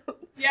letter.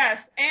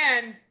 Yes,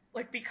 and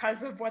like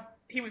because of what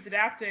he was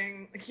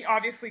adapting, like, he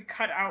obviously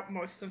cut out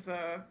most of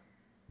the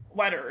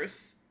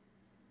letters,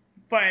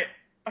 but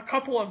a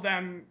couple of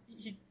them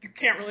you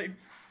can't really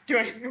do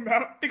anything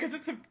about because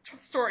it's a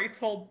story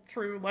told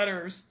through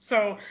letters.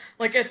 So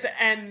like at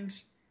the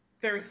end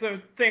there's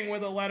a thing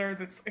with a letter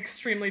that's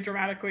extremely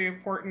dramatically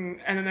important,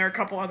 and then there are a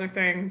couple other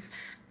things,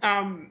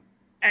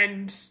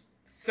 and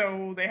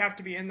so they have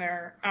to be in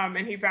there, and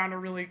he found a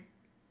really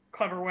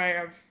clever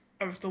way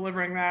of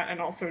delivering that. And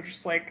also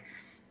just like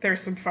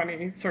there's some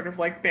funny sort of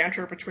like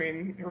banter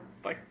between their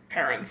like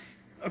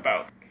parents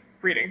about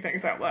reading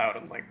things out loud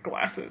and like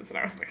glasses, and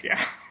I was like,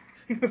 yeah,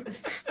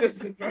 this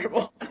is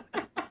enjoyable.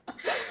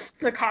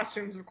 The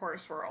costumes, of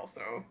course, were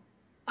also...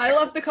 I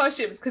love the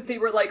costumes, because they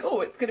were like,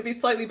 oh, it's going to be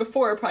slightly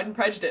before Pride and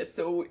Prejudice,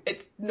 so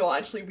it's not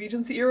actually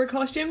Regency era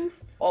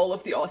costumes. All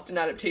of the Austen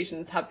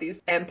adaptations have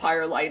these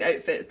Empire line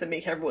outfits that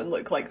make everyone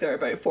look like they're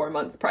about 4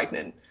 months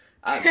pregnant.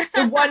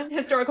 The one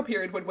historical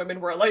period when women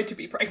were allowed to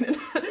be pregnant.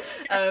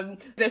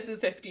 This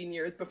is 15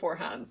 years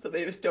beforehand, so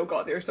they've still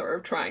got their sort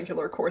of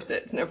triangular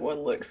corsets, and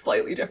everyone looks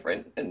slightly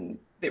different, and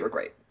they were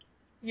great.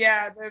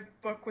 Yeah, the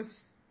book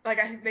was...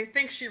 like, they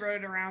think she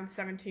wrote it around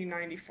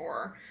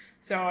 1794,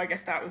 so I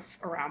guess that was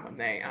around when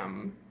they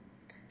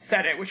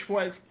said it, which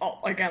was,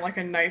 again, like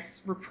a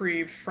nice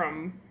reprieve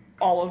from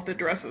all of the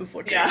dresses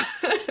looking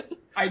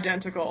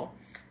identical.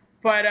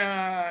 But,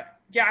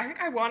 yeah, I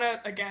think I want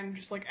to, again,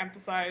 just, like,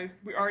 emphasize,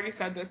 we already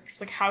said this, just,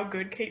 like, how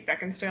good Kate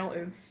Beckinsale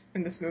is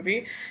in this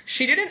movie.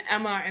 She did an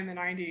Emma in the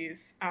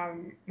 90s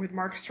with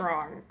Mark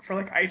Strong for,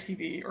 like,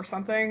 ITV or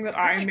something that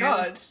I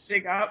managed to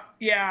dig up.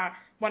 Yeah,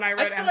 when I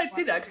read Emma. I'd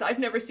see that, because I've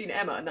never seen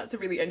Emma, and that's a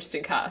really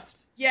interesting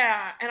cast.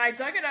 Yeah, and I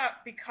dug it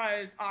up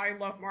because I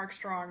love Mark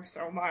Strong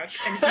so much.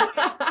 And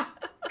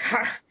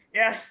he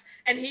yes,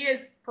 and he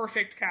is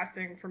perfect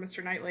casting for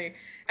Mr. Knightley.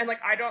 And, like,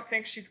 I don't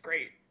think she's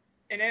great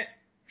in it.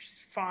 She's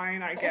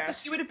fine, I guess.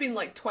 Also, she would have been,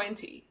 like,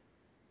 20.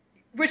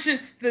 Which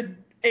is the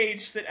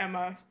age that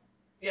Emma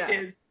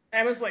is.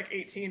 Emma's, like,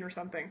 18 or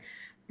something.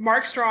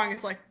 Mark Strong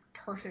is, like,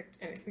 perfect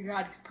in it.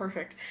 God, he's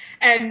perfect.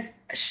 And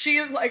she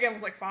was like,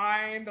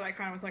 fine, but I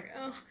kind of was like,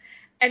 ugh.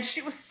 And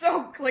she was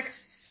so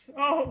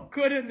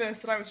good in this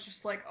that I was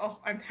just like, oh,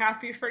 I'm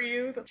happy for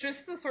you.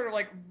 Just the sort of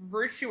like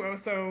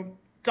virtuoso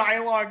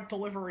dialogue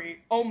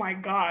delivery. Oh my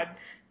God.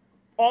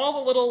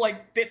 All the little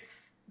like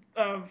bits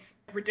of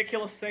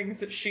ridiculous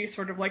things that she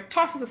sort of like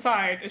tosses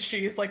aside as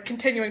she's like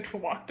continuing to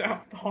walk down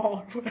the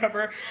hall or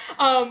whatever,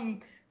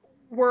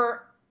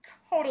 were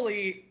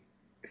totally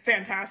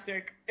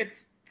fantastic.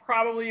 It's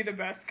probably the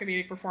best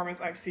comedic performance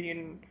I've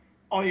seen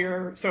all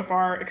year so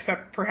far,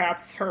 except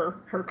perhaps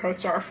her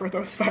co-star for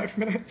those 5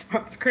 minutes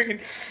on screen.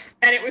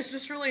 And it was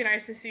just really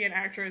nice to see an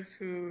actress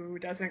who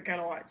doesn't get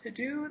a lot to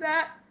do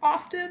that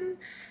often.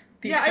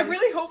 Yeah, I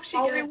really hope she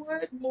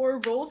gets more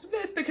roles in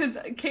this, because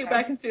Kate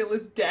Beckinsale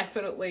is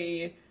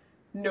definitely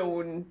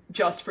known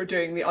just for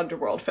doing the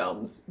underworld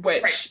films,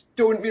 which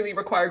don't really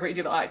require a great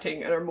deal of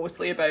acting and are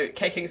mostly about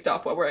kicking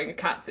stuff while wearing a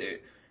catsuit.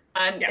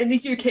 And in the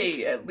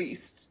UK, at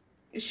least,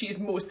 she's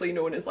mostly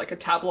known as like a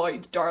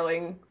tabloid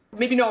darling.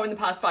 Maybe not in the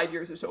past 5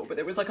 years or so, but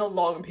there was like a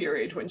long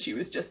period when she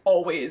was just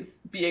always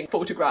being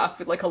photographed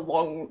with like a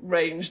long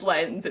range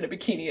lens in a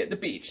bikini at the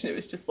beach, and it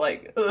was just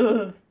like,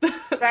 ugh.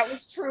 That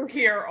was true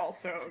here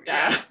also.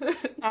 Yeah.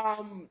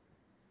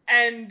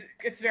 And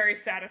it's very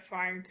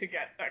satisfying to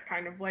get that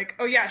kind of like,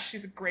 oh yeah,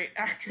 she's a great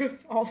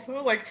actress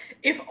also. Like,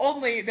 if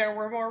only there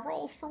were more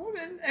roles for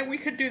women and we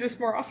could do this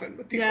more often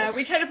with people. Yeah,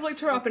 we kind of looked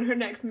her up, and her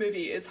next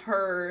movie is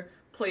her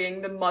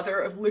playing the mother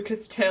of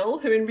Lucas Till,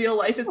 who in real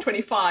life is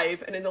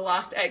 25, and in the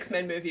last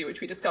X-Men movie,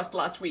 which we discussed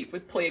last week,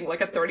 was playing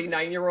like a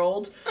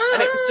 39-year-old.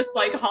 And it was just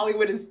like,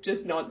 Hollywood is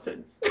just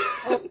nonsense.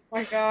 Oh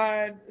my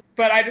God.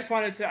 But I just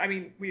wanted to, I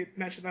mean, we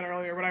mentioned that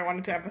earlier, but I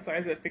wanted to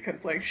emphasize it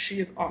because, like, she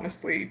is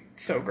honestly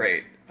so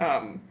great.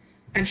 And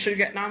should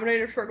get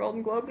nominated for a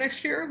Golden Globe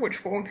next year,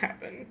 which won't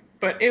happen.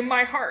 But in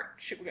my heart,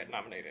 she will get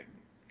nominated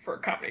for a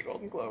Comedy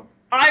Golden Globe.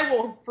 I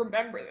will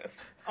remember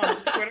this on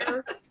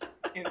Twitter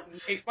in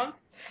 8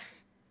 months.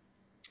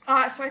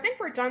 So I think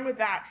we're done with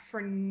that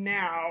for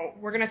now.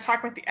 We're going to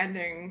talk about the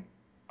ending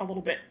a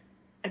little bit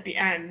at the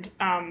end,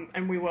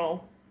 and we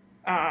will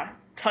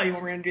tell you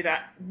when we're going to do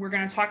that. We're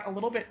going to talk a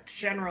little bit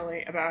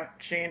generally about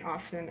Jane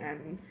Austen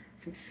and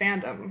some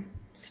fandom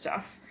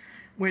stuff,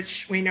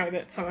 which we know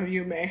that some of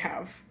you may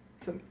have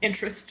some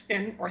interest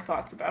in or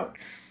thoughts about.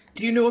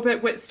 Do you know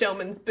about Whit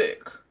Stillman's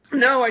book?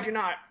 No, I do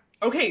not.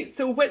 Okay,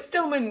 so Whit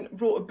Stillman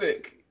wrote a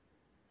book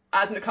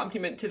as an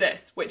accompaniment to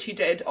this, which he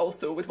did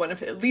also with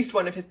at least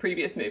one of his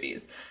previous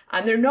movies.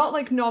 And they're not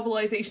like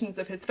novelizations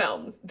of his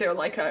films, they're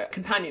like a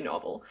companion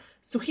novel.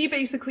 So he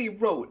basically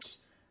wrote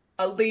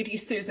a Lady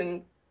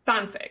Susan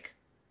fanfic.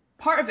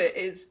 Part of it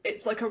is,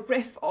 it's like a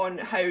riff on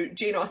how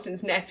Jane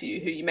Austen's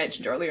nephew, who you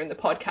mentioned earlier in the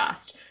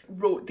podcast,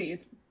 wrote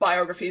these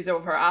biographies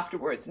of her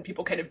afterwards, and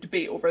people kind of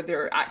debate over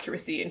their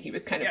accuracy, and he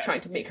was kind of trying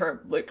to make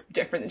her look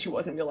different than she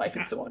was in real life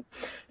and so on.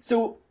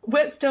 So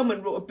Whit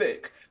Stillman wrote a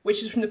book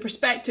which is from the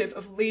perspective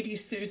of Lady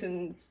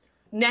Susan's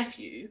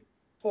nephew,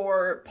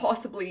 or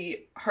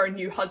possibly her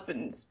new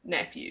husband's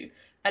nephew,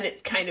 and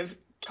it's kind of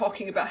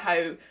talking about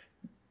how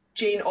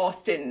Jane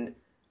Austen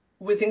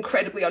was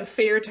incredibly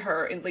unfair to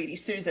her in Lady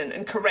Susan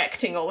and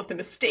correcting all of the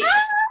mistakes.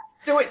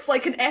 So it's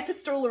like an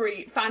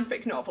epistolary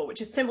fanfic novel,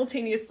 which is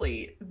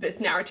simultaneously this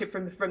narrative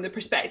from the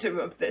perspective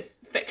of this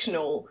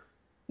fictional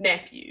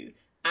nephew,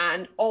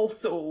 and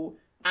also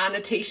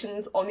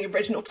annotations on the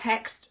original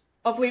text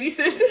of Lady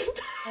Susan.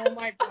 Oh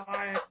my God.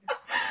 I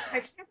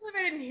can't believe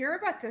I didn't hear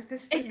about this.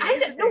 This is amazing. I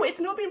didn't know,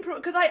 it's not been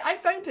because I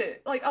found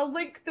it, like, I'll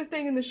link the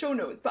thing in the show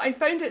notes, but I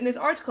found it in this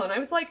article and I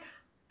was like,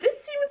 this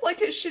seems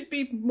like it should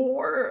be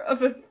more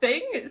of a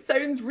thing. It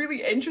sounds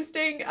really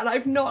interesting, and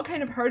I've not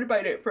kind of heard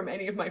about it from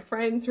any of my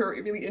friends who are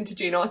really into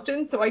Jane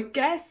Austen, so I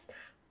guess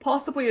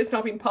possibly it's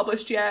not been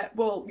published yet.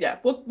 Well, yeah,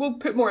 we'll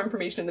put more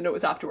information in the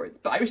notes afterwards,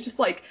 but I was just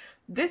like,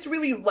 this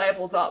really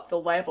levels up the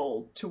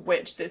level to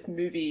which this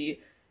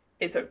movie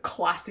is a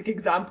classic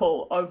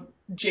example of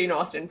Jane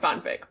Austen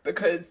fanfic,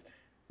 because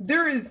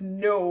there is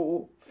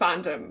no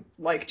fandom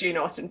like Jane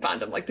Austen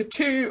fandom. Like, the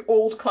two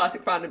old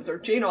classic fandoms are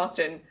Jane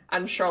Austen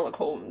and Sherlock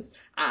Holmes,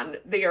 and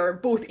they are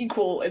both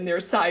equal in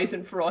their size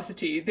and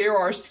ferocity. There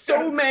are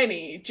so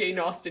many Jane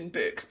Austen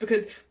books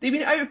because they've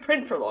been out of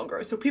print for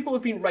longer, so people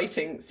have been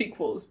writing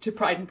sequels to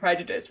Pride and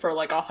Prejudice for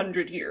like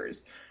 100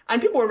 years,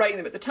 and people were writing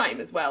them at the time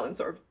as well and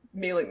sort of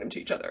mailing them to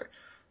each other.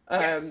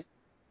 Yes.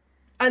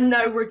 And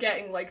now we're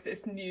getting like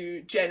this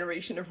new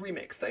generation of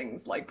remix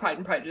things like Pride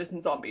and Prejudice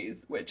and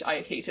Zombies, which I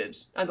hated,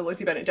 and the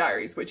Lizzie Bennet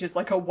Diaries, which is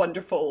like a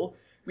wonderful,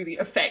 really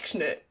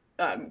affectionate,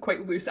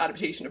 quite loose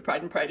adaptation of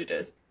Pride and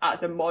Prejudice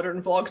as a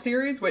modern vlog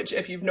series, which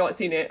if you've not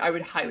seen it, I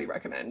would highly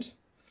recommend.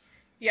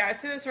 Yeah, I'd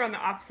say those are on the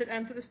opposite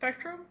ends of the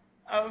spectrum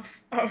of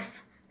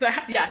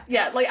that.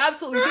 Yeah, like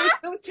absolutely.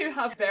 Those two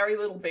have very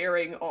little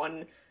bearing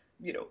on,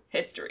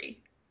 history.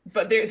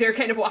 But they're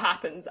kind of what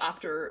happens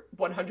after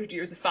 100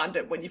 years of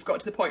fandom, when you've got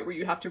to the point where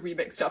you have to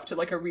remix stuff to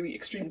like a really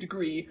extreme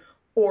degree,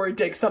 or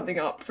dig something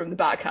up from the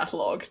back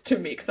catalogue to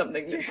make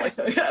something that's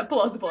like a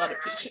plausible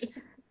adaptation.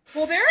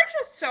 Well, there are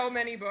just so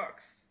many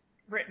books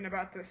written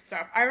about this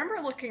stuff. I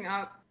remember looking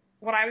up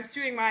when I was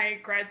doing my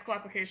grad school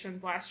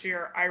applications last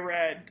year. I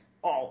read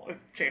all of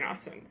Jane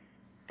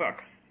Austen's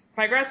books.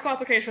 My grad school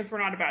applications were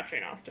not about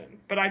Jane Austen,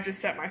 but I just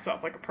set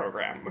myself like a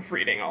program of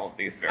reading all of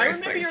these various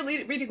things. I remember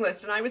your reading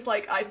list, and I was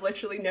like, I've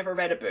literally never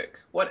read a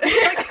book. What,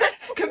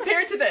 like,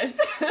 compared to this?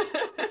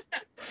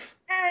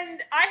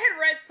 And I had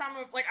read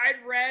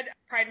I'd read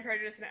Pride and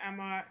Prejudice and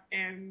Emma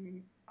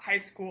in high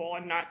school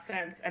and not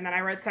since, and then I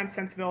read Sense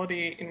and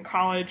Sensibility in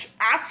college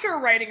after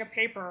writing a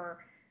paper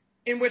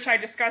in which I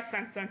discussed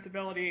Sense and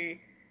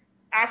Sensibility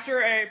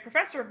after a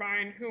professor of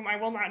mine, whom I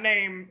will not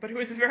name, but who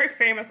is a very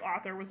famous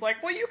author, was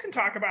like, well, you can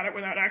talk about it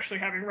without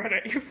actually having read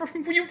it.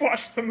 You've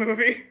watched the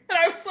movie. And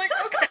I was like,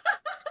 okay.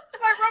 So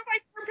I wrote my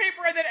term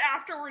paper and then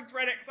afterwards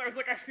read it because I was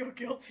like, I feel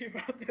guilty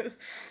about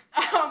this.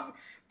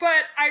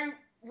 But I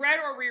read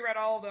or reread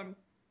all of them.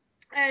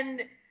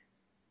 And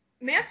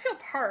Mansfield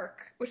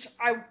Park, which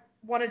I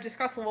want to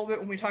discuss a little bit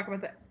when we talk about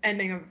the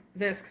ending of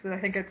this, because I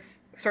think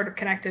it's sort of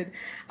connected,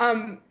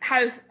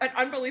 has an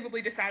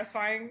unbelievably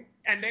dissatisfying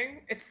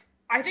ending.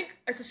 I think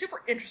it's a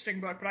super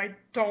interesting book, but I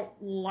don't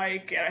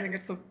like it. I think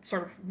it's the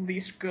sort of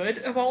least good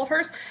of all of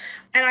hers.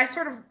 And I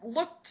sort of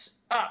looked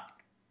up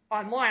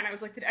online. I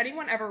was like, did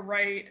anyone ever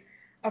write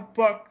a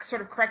book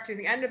sort of correcting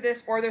the end of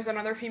this? Or there's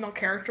another female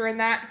character in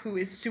that who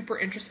is super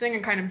interesting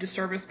and kind of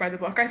disserviced by the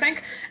book, I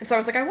think. And so I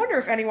was like, I wonder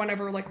if anyone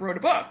ever like wrote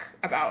a book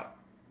about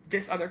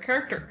this other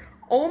character.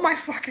 Oh my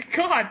fucking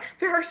god.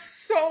 There are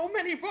so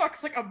many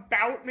books like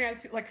about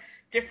Mansfield, like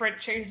different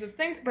changes of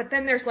things. But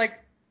then there's like,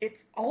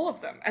 it's all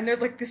of them. And they're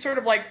like these sort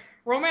of like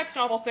romance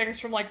novel things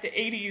from like the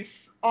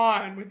 80s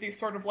on with these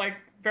sort of like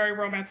very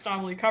romance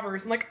novel-y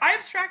covers. And like I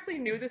abstractly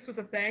knew this was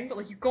a thing, but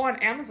like you go on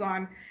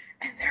Amazon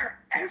and they're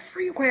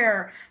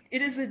everywhere.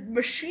 It is a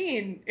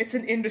machine. It's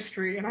an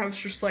industry. And I was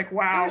just like,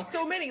 wow. There's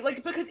so many,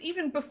 like, because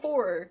even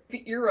before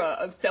the era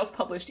of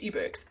self-published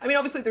ebooks, I mean,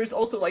 obviously there's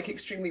also like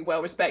extremely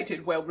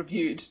well-respected,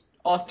 well-reviewed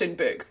Austen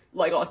books,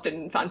 like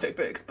Austen fanfic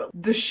books, but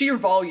the sheer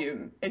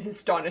volume is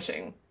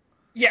astonishing.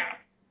 Yeah.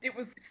 It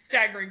was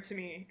staggering to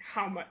me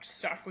how much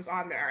stuff was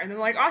on there. And then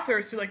like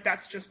authors who like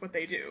that's just what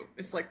they do,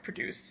 is like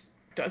produce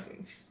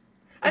dozens.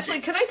 Actually,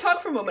 can I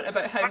talk for a moment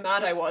about how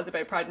mad I was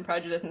about Pride and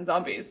Prejudice and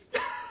zombies?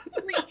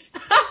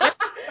 Please.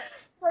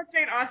 It's our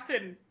Jane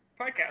Austen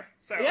podcast,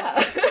 so.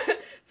 Yeah.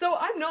 So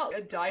I'm not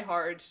a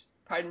diehard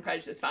Pride and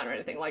Prejudice fan or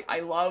anything. Like, I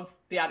love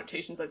the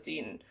adaptations I've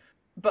seen,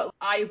 but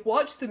I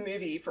watched the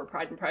movie for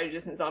Pride and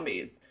Prejudice and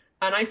Zombies,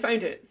 and I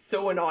found it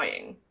so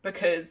annoying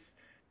because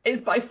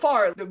it's by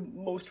far the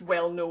most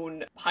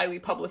well-known, highly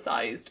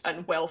publicized,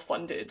 and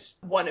well-funded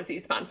one of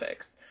these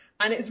fanfics.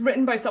 And it's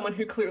written by someone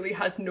who clearly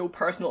has no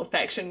personal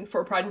affection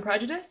for Pride and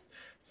Prejudice.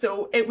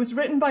 So it was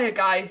written by a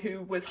guy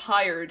who was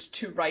hired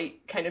to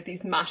write kind of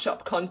these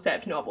mashup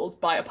concept novels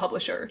by a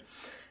publisher.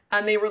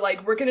 And they were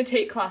like, we're going to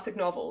take classic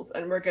novels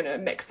and we're going to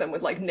mix them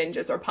with like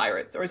ninjas or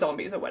pirates or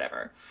zombies or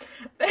whatever.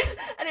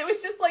 And it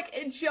was just like,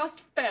 it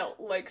just felt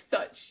like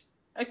such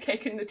a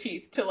kick in the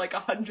teeth to like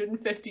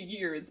 150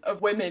 years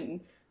of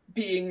women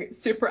being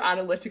super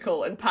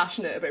analytical and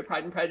passionate about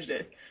Pride and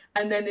Prejudice.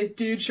 And then this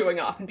dude showing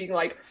up and being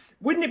like,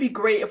 wouldn't it be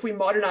great if we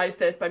modernized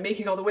this by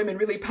making all the women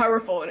really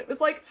powerful? And it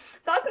was like,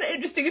 that's an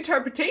interesting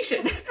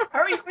interpretation. How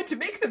are you going to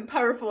make them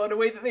powerful in a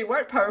way that they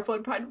weren't powerful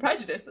in Pride and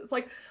Prejudice? It's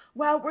like,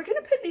 well, we're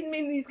going to put them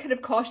in these kind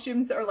of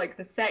costumes that are like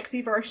the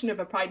sexy version of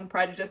a Pride and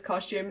Prejudice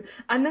costume,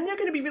 and then they're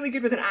going to be really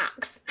good with an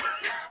axe.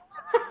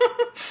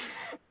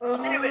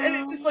 And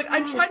it's just like,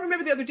 I'm trying to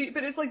remember the other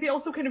but it's like they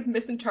also kind of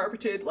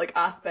misinterpreted like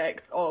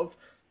aspects of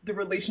the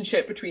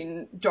relationship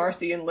between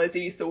Darcy and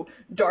Lizzie. So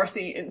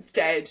Darcy,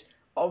 instead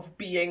of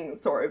being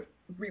sort of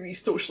really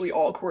socially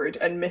awkward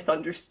and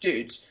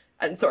misunderstood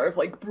and sort of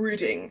like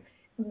brooding,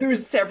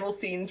 there's several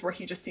scenes where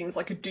he just seems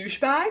like a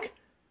douchebag,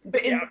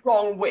 but in the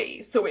wrong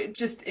way. So it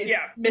just is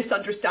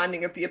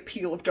misunderstanding of the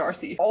appeal of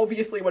Darcy.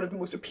 Obviously one of the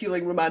most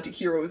appealing romantic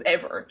heroes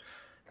ever.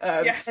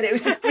 And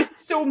it was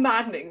just so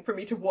maddening for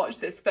me to watch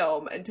this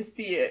film and to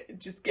see it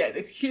just get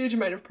this huge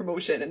amount of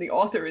promotion. And the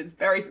author is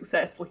very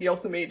successful. He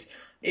also made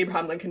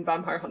Abraham Lincoln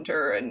Vampire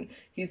Hunter, and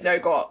he's now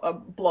got a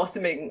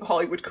blossoming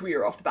Hollywood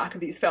career off the back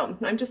of these films.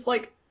 And I'm just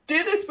like,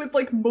 do this with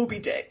like Moby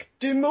Dick.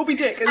 Do Moby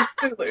Dick and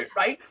Zulu,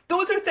 right?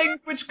 Those are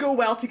things which go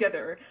well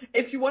together.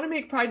 If you want to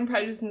make Pride and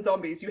Prejudice and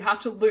Zombies, you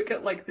have to look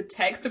at like the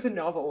text of the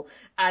novel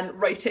and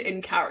write it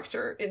in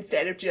character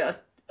instead of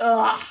just,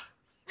 ugh.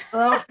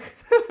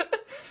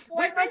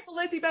 Whereas the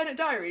Lizzie Bennet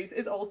Diaries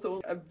is also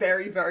a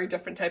very, very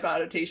different type of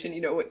adaptation. You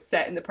know, it's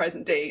set in the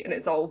present day and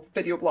it's all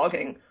video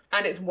blogging,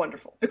 and it's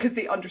wonderful because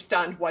they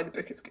understand why the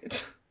book is good.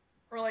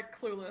 Or like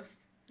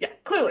Clueless. Yeah,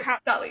 Clueless,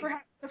 exactly.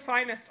 Perhaps the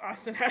finest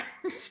Austen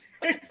Adams.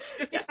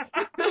 Yes.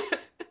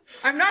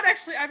 I'm not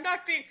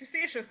being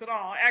facetious at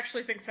all. I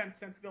actually think Sense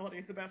Sensibility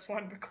is the best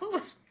one, but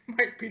Clueless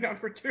might be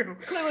number 2.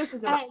 Clueless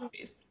is a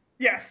masterpiece.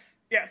 Yes.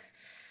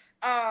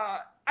 I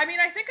mean,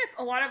 I think it's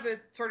a lot of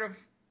the sort of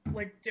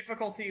like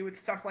difficulty with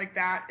stuff like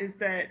that is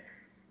that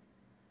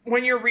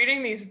when you're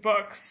reading these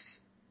books,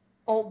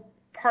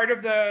 part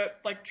of the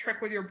like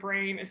trick with your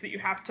brain is that you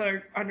have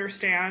to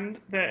understand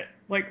that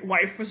like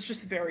life was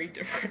just very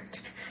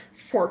different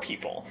for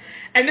people.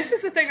 And this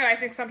is the thing that I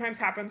think sometimes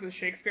happens with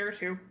Shakespeare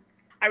too.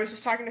 I was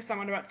just talking to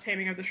someone about The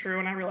Taming of the Shrew,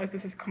 and I realized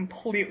this is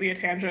completely a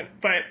tangent,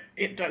 but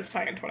it does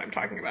tie into what I'm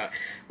talking about.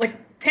 Like,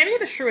 Taming of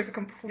the Shrew is a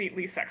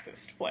completely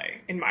sexist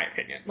play, in my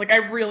opinion. Like, I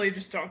really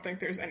just don't think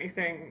there's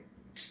anything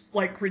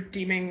like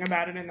redeeming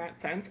about it in that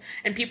sense.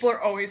 And people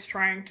are always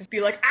trying to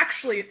be like,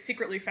 actually, it's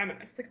secretly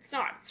feminist. Like, it's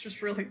not. It's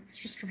just really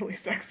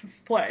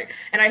sexist play.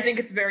 And I think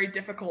it's very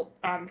difficult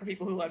for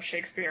people who love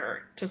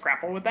Shakespeare to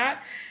grapple with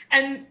that.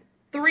 And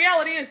the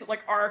reality is that like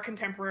our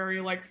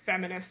contemporary like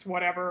feminist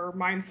whatever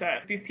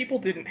mindset, these people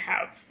didn't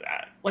have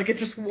that. Like it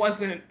just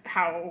wasn't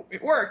how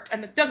it worked.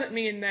 And that doesn't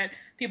mean that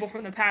people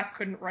from the past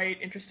couldn't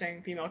write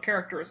interesting female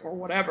characters or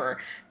whatever,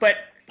 but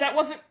that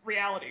wasn't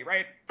reality,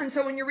 right? And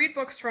so when you read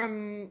books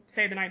from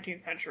say the 19th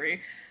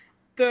century,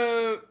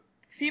 the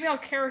female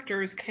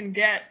characters can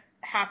get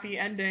happy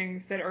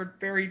endings that are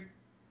very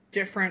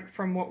different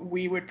from what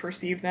we would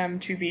perceive them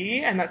to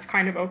be, and that's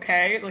kind of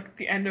okay. Like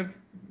the end of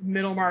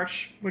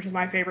Middlemarch, which is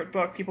my favorite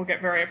book, people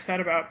get very upset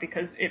about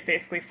because it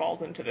basically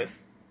falls into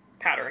this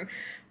pattern.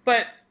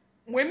 But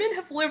women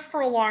have lived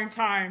for a long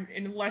time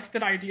in less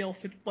than ideal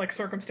like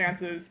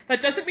circumstances.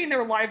 That doesn't mean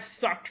their lives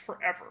sucked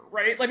forever,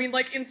 right? I mean,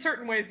 like in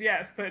certain ways,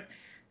 yes, but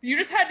you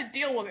just had to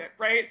deal with it,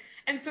 right?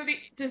 And so the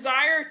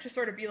desire to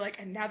sort of be like,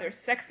 and now they're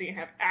sexy and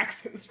have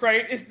axes,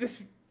 right, is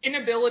this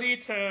inability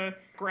to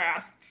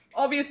grasp.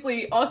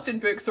 Obviously, Austen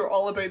books are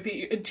all about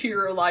the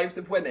interior lives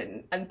of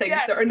women and things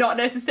Yes. that are not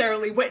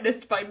necessarily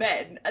witnessed by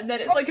men. And then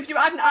it's like, if you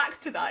add an axe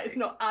to that, it's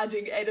not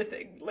adding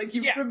anything. Like,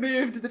 you've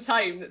removed the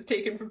time that's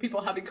taken from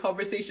people having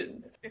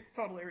conversations. It's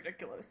totally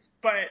ridiculous.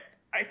 But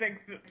I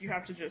think that you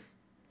have to just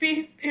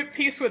be at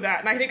peace with that.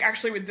 And I think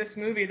actually with this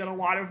movie that a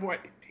lot of what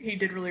he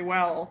did really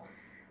well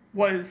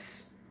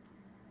was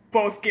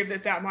both give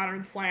it that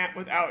modern slant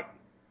without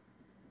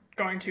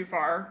going too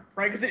far,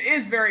 right? Because it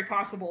is very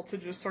possible to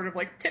just sort of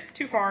like tip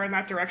too far in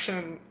that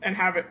direction and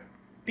have it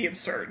be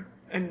absurd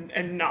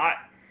and not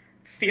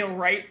feel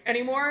right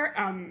anymore,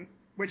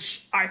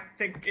 which I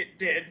think it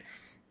did.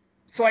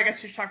 So I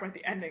guess we should talk about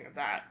the ending of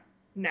that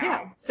now.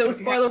 Yeah, so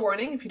spoiler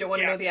warning, if you don't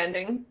want to know the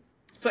ending,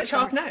 switch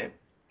off now.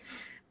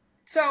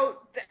 So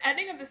the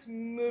ending of this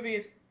movie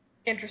is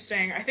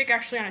interesting. I think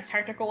actually on a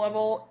technical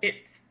level,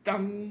 it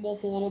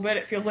stumbles a little bit.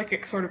 It feels like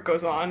it sort of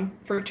goes on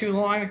for too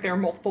long. Like there are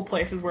multiple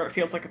places where it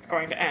feels like it's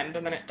going to end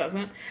and then it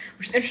doesn't,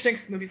 which is interesting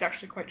because the movie's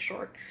actually quite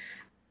short.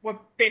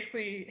 What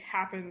basically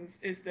happens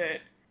is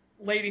that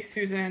Lady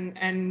Susan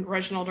and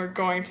Reginald are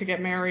going to get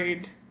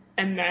married,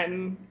 and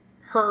then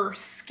her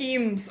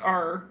schemes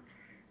are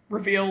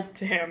revealed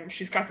to him.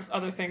 She's got this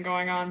other thing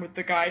going on with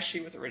the guy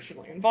she was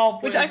originally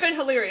involved with. Which I found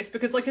hilarious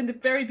because, like, in the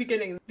very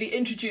beginning, they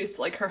introduced,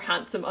 like, her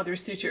handsome other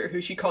suitor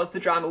who she caused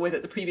the drama with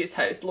at the previous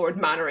house, Lord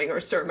Mannering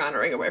or Sir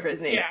Mannering or whatever his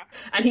name is.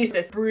 And he's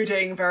this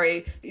brooding,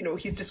 very, you know,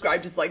 he's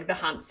described as, like, the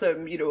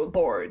handsome, you know,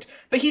 lord.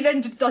 But he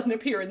then just doesn't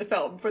appear in the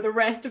film. For the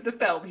rest of the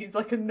film, he's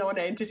like a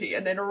non-entity.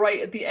 And then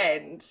right at the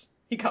end,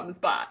 he comes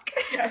back.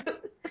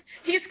 Yes.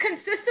 He's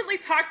consistently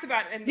talked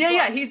about in the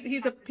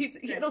book.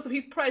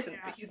 He's present,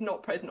 but he's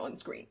not present on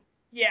screen.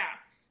 Yeah.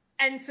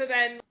 And so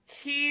then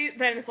he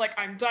then is like,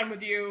 I'm done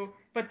with you.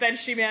 But then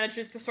she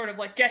manages to sort of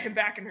like get him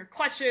back in her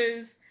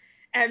clutches.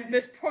 And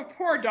this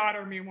poor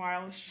daughter,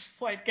 meanwhile, is just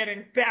like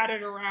getting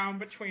batted around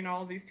between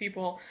all of these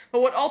people.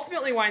 But what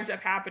ultimately winds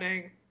up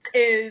happening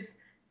is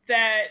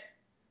that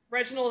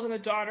Reginald and the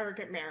daughter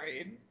get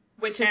married.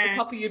 Which is the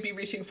couple you'd be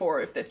reaching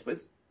for if this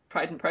was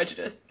Pride and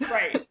Prejudice.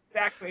 Right,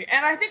 exactly.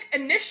 And I think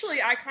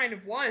initially I kind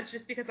of was,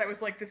 just because I was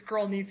like, this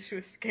girl needs to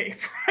escape,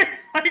 right?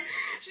 Like,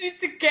 she needs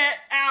to get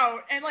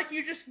out. And like,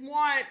 you just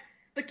want,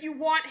 like, you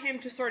want him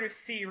to sort of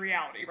see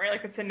reality, right?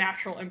 Like, it's a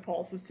natural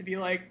impulse is to be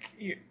like,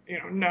 you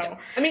know, no.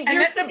 I mean,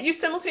 you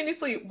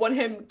simultaneously want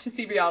him to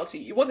see reality.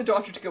 You want the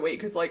daughter to go away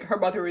because, like, her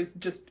mother is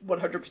just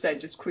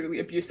 100% just clearly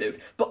abusive.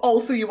 But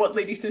also you want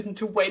Lady Susan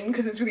to win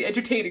because it's really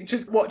entertaining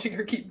just watching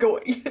her keep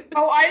going.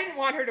 Oh, I didn't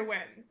want her to win.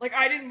 Like,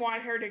 I did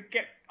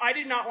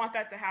not want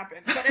that to happen.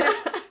 But at a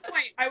certain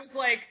point, I was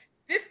like,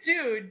 this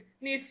dude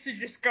needs to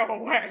just go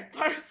away.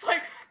 I was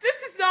like, this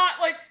is not,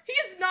 like,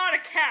 he's not a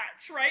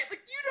catch, right? Like,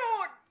 you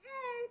don't,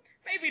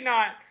 maybe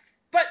not.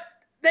 But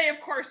they,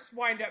 of course,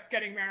 wind up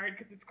getting married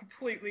because it's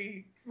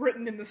completely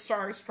written in the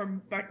stars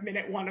from, like,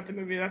 minute one of the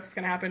movie. That's what's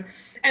going to happen.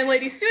 And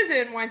Lady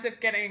Susan winds up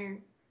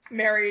getting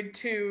married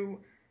to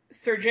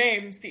Sir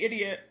James, the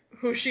idiot,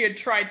 who she had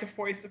tried to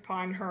foist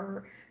upon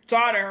her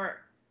daughter.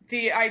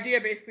 The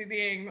idea basically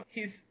being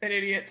he's an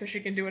idiot so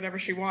she can do whatever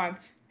she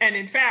wants. And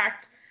in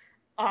fact,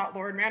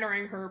 Lord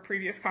Mannering, her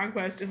previous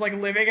conquest, is like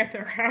living at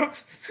their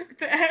house at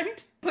the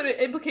end. But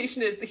the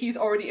implication is that he's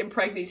already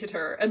impregnated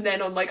her, and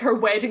then on like her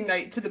wedding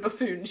night to the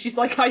buffoon, she's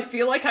like, I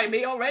feel like I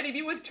may already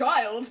be with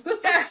child.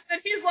 Yes,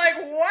 and he's like,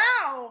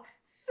 wow,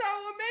 so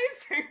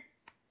amazing.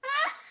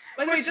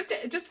 By the way, just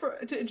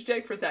to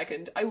interject for a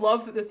second, I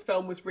love that this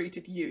film was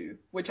rated U,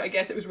 which I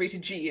guess it was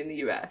rated G in the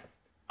US.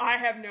 I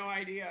have no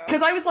idea.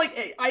 Because I was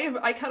like,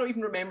 I cannot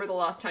even remember the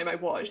last time I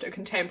watched a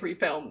contemporary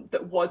film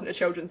that wasn't a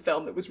children's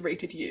film that was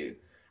rated U.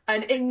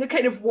 And in the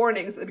kind of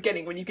warnings at the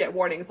beginning, when you get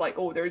warnings like,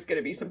 oh, there's going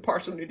to be some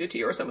partial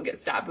nudity or someone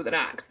gets stabbed with an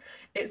axe,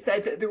 it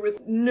said that there was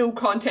no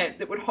content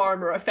that would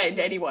harm or offend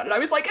anyone. And I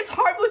was like, it's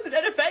harmless and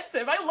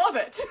inoffensive. I love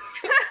it.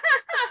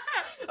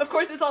 Of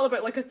course, it's all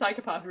about like a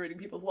psychopath ruining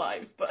people's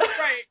lives, but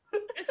Right.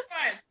 It's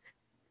fine.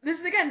 This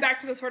is again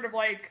back to the sort of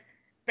like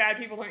bad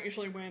people don't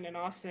usually win in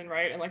Austen,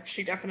 right? And like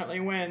she definitely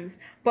wins.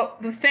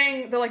 But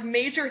the like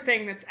major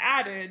thing that's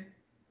added,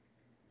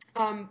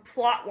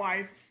 plot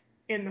wise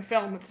in the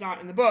film that's not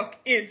in the book,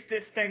 is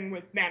this thing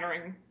with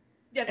Mannering.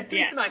 yeah, the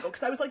threesome angle.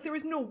 Because I was like, there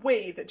is no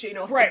way that Jane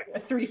Austen Right. put a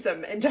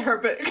threesome into her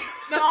book.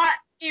 Not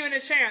even a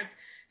chance.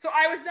 So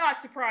I was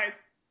not surprised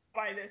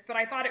by this, but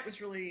I thought it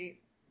was really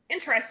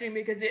interesting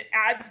because it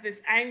adds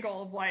this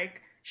angle of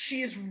like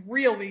she's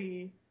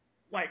really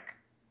like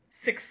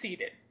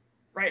succeeded,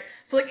 right?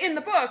 So like in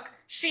the book,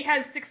 she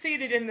has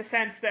succeeded in the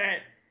sense that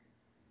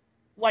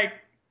like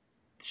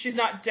she's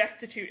not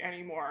destitute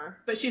anymore.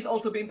 But she's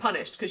also being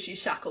punished because she's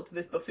shackled to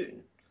this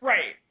buffoon.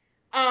 Right.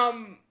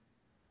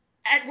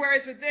 And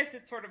whereas with this,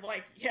 it's sort of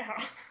like, yeah.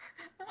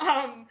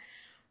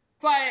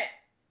 But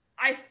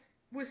I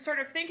was sort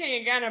of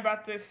thinking again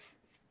about this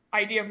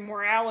idea of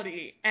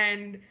morality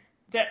and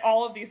that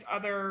all of these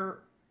other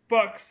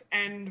books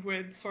end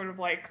with sort of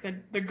like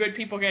the good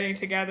people getting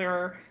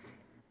together,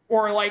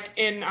 or like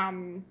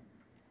in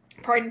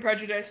Pride and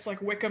Prejudice,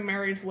 like Wickham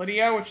marries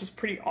Lydia, which is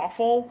pretty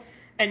awful,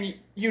 and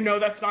you know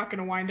that's not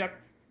going to wind up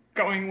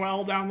going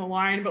well down the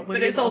line, but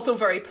Lydia's also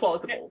very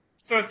plausible.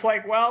 So it's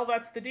like, well,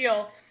 that's the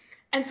deal.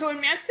 And so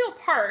in Mansfield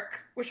Park,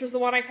 which was the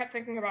one I kept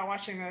thinking about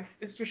watching this,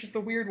 which is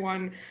the weird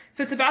one.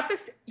 So it's about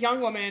this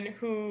young woman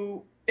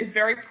who is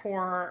very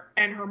poor,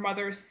 and her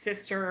mother's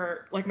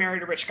sister like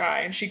married a rich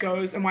guy, and she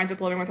goes and winds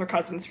up living with her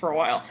cousins for a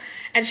while.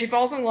 And she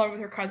falls in love with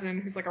her cousin,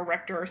 who's like a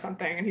rector or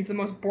something, and he's the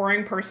most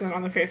boring person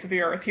on the face of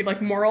the earth. He like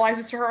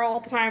moralizes to her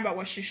all the time about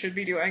what she should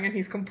be doing, and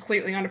he's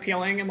completely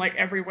unappealing in like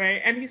every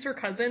way. And he's her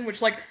cousin,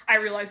 which like I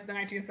realized in the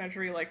 19th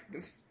century like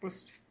this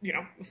was, you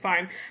know, was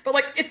fine. But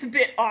like it's a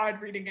bit odd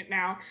reading it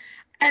now.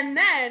 And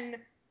then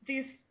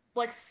these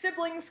like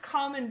siblings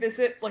come and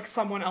visit like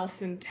someone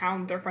else in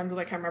town, they're friends with,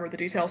 I can't remember the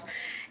details,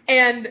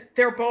 and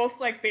they're both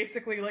like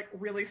basically like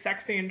really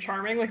sexy and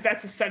charming, like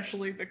that's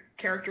essentially the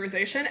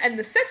characterization. And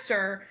the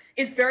sister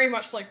is very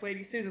much like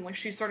Lady Susan, like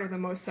she's sort of the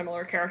most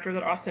similar character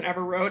that Austen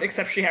ever wrote,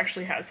 except she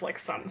actually has like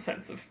some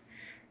sense of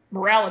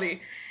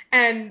morality.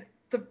 And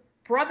the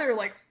brother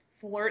like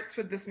flirts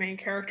with this main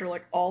character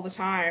like all the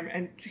time,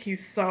 and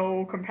he's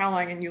so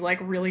compelling, and you like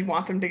really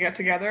want them to get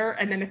together.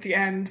 And then at the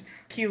end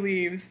he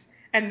leaves,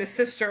 and the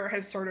sister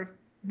has sort of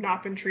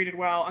not been treated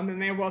well, and then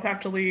they both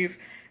have to leave,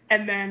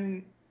 and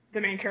then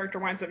the main character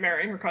winds up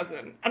marrying her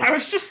cousin. And I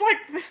was just like,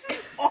 this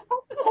is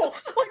awful.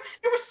 Like,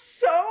 it was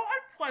so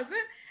unpleasant.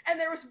 And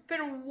there was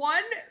been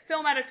one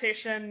film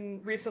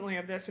adaptation recently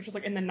of this, which was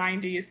like in the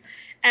 90s,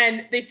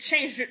 and they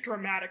changed it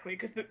dramatically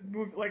because the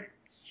movie, like,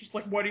 it's just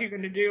like, what are you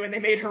going to do? And they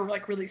made her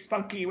like really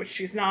spunky, which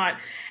she's not.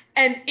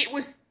 And it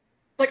was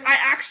like, I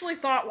actually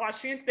thought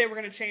watching it they were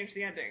going to change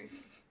the ending,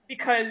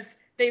 because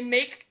they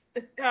make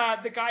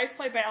the guy's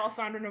played by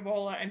Alessandro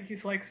Nivola, and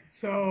he's like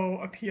so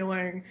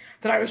appealing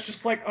that I was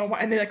just like, oh my.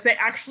 And they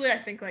actually, I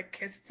think, like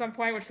kiss at some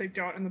point, which they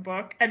don't in the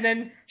book, and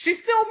then she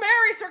still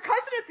marries her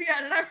cousin at the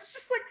end, and I was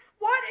just like,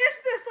 what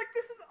is this? Like,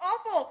 this is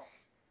awful.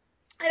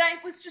 And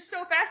it was just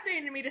so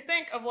fascinating to me to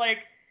think of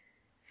like,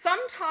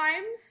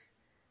 sometimes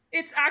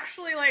it's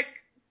actually like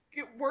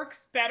it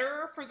works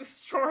better for the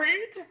story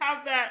to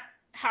have that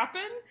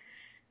happen.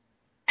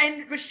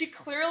 But she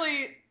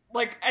clearly,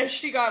 like, as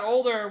she got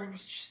older,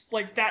 was just,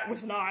 like, that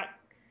was not,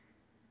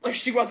 like,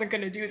 she wasn't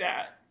going to do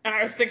that. And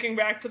I was thinking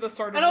back to the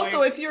sort of, and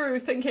also, if you're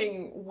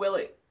thinking,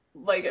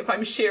 like, if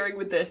I'm sharing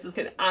with this as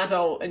an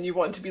adult and you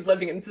want to be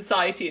living in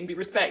society and be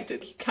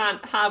respected, you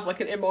can't have, like,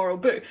 an immoral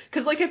book.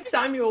 Because, like, if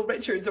Samuel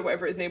Richards, or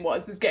whatever his name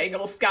was getting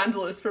all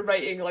scandalous for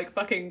writing, like,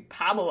 fucking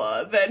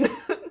Pamela, then...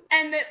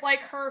 And that, like,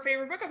 her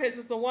favorite book of his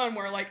was the one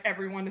where, like,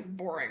 everyone is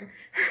boring,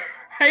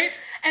 right?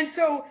 And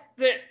so,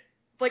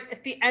 like,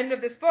 at the end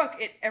of this book,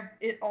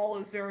 it all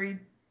is very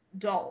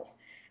dull.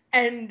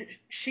 And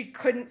she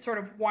couldn't sort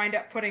of wind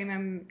up putting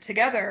them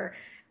together.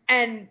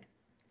 And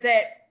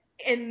that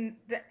in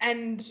the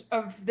end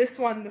of this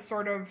one, the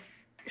sort of,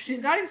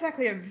 she's not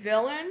exactly a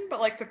villain, but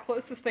like the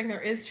closest thing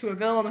there is to a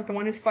villain, like the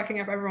one who's fucking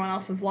up everyone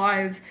else's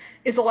lives,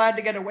 is allowed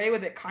to get away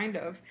with it, kind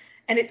of.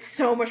 And it's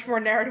so much more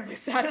narratively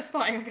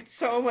satisfying. Like, it's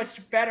so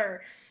much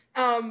better.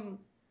 And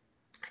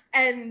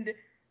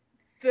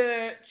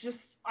the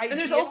just idea... And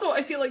there's also,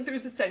 I feel like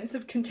there's a sense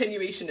of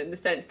continuation in the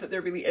sense that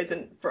there really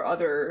isn't for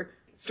other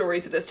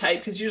stories of this type,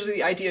 because usually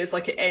the idea is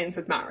like it ends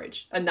with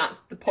marriage, and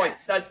that's the point.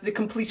 Yes. That's the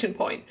completion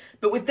point.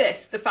 But with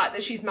this, the fact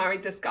that she's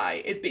married this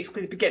guy is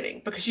basically the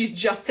beginning, because she's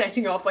just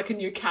setting off like a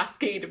new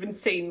cascade of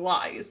insane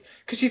lies,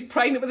 because she's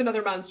pregnant with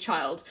another man's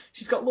child.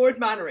 She's got Lord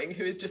Mannering,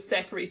 who is just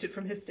separated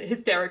from his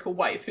hysterical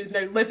wife, who's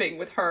now living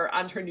with her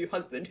and her new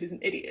husband, who's an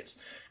idiot.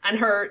 And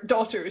her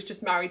daughter has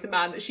just married the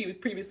man that she was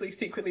previously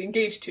secretly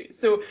engaged to.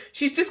 So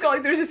she's just got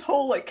like, there's this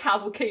whole like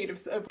cavalcade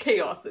of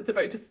chaos that's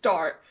about to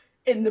start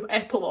in the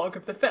epilogue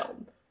of the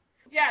film.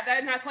 Yeah,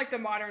 and that's like the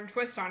modern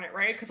twist on it,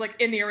 right? Because like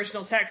in the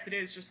original text, it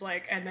is just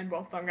like, and then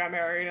both of them got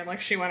married, and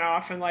like she went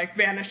off and like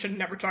vanished and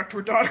never talked to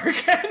her daughter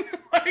again.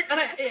 Like, and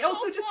it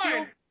also so just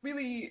fun.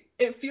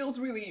 feels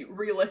really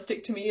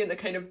realistic to me in the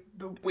kind of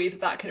the way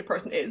that kind of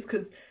person is,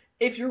 because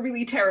if you're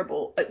really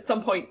terrible, at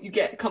some point you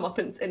get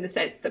comeuppance in the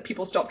sense that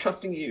people stop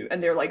trusting you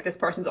and they're like, this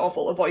person's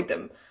awful, avoid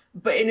them.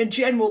 But in a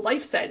general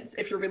life sense,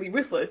 if you're really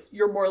ruthless,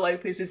 you're more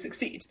likely to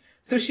succeed.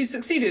 So she's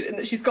succeeded in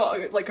that she's got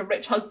a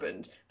rich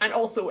husband, and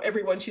also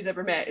everyone she's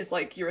ever met is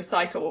like, you're a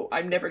psycho,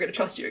 I'm never going to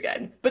trust you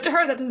again. But to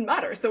her, that doesn't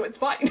matter, so it's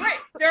fine. Right.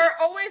 There are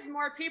always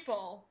more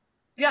people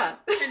Yeah.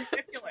 to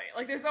manipulate.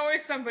 Like, there's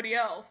always somebody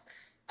else.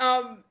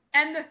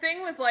 And the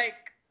thing with, like,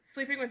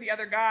 sleeping with the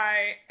other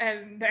guy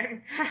and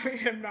then having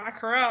him knock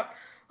her up,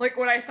 like,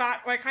 what I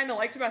kind of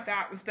liked about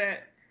that was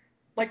that,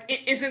 like,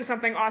 it isn't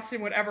something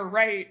Austen would ever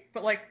write,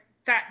 but, like,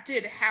 that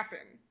did happen.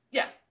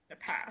 Yeah. The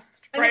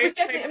past, and right? it was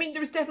definitely, there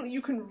was definitely,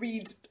 you can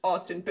read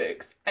Austen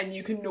books and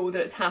you can know that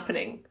it's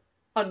happening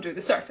under the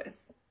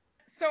surface.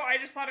 So I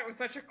just thought it was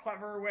such a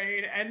clever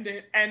way to end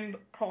it, and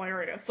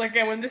hilarious. Like,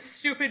 and when this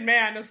stupid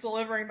man is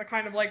delivering the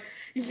kind of like,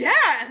 yeah,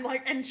 and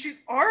like, and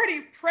she's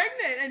already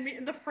pregnant,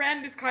 and the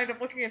friend is kind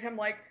of looking at him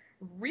like,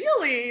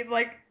 really?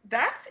 Like,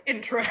 that's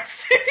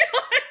interesting.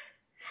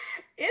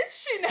 Like, is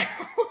she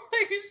now?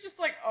 Like, he's just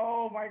like,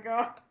 oh my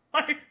god.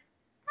 Like,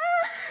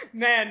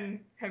 men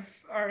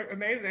are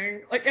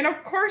amazing. Like, and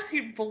of course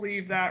he'd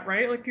believe that,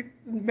 right? Like,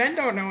 men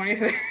don't know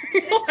anything.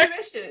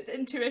 Intuition, it's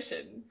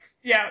intuition.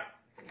 Yeah,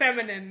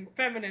 feminine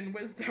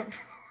wisdom.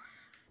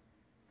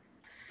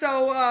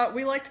 So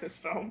we liked this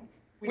film.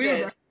 We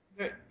did. Would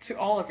recommend it to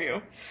all of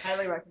you.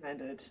 Highly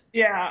recommended.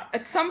 Yeah,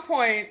 at some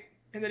point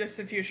in the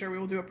distant future, we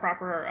will do a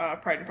proper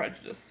Pride and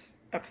Prejudice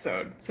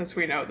episode, since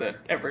we know that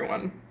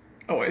everyone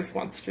always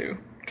wants to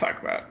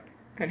talk about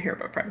and hear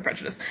about Pride and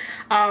Prejudice.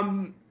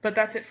 But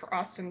that's it for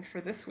Austen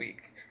for this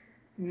week.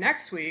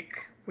 Next week,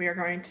 we are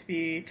going to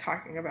be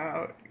talking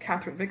about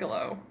Catherine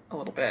Bigelow a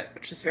little bit,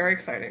 which is very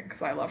exciting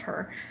because I love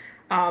her.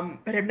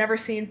 But I've never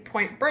seen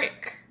Point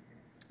Break.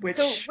 Which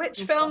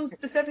film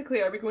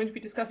specifically are we going to be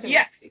discussing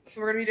yes, next week?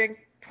 So we're going to be doing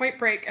Point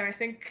Break, and I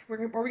think are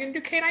we going to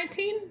do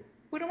K-19?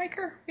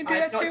 Widowmaker? We can do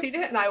I've that not seen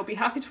it, and I will be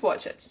happy to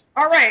watch it.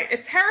 All right,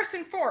 it's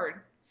Harrison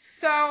Ford.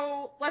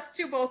 So let's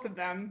do both of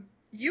them.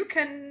 You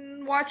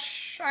can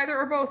watch either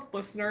or both,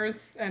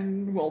 listeners,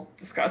 and we'll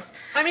discuss.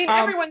 I mean,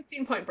 everyone's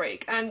seen Point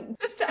Break, and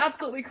just to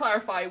absolutely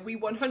clarify, we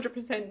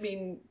 100%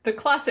 mean the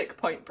classic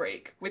Point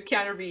Break with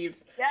Keanu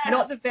Reeves, yes.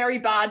 Not the very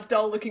bad,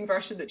 dull-looking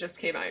version that just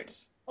came out.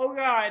 Oh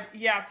god,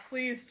 yeah,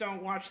 please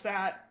don't watch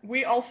that.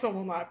 We also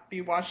will not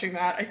be watching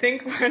that. I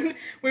think when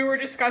we were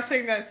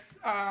discussing this,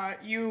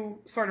 you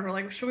sort of were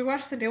like, should we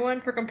watch the new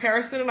one for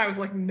comparison? And I was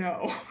like,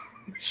 no,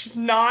 we should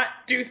not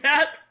do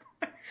that.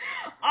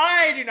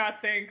 I do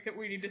not think that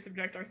we need to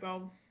subject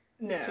ourselves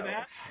to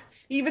that.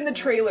 Even the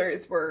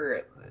trailers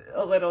were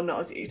a little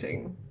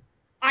nauseating.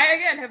 I,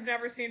 again, have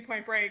never seen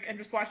Point Break, and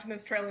just watching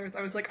those trailers,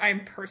 I was like,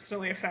 I'm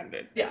personally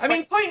offended. Yeah, I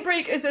mean, Point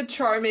Break is a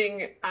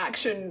charming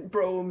action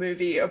bro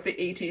movie of the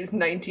 80s,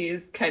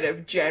 90s kind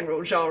of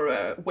general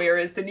genre,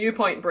 whereas the new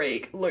Point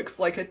Break looks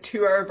like a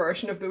 2-hour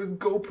version of those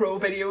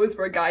GoPro videos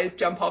where guys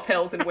jump off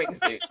hills in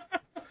wingsuits.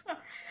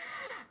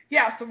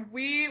 Yeah, so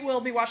we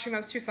will be watching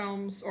those two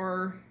films,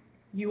 or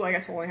you, I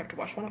guess, will only have to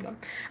watch one of them.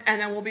 And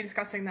then we'll be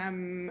discussing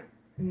them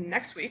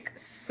next week,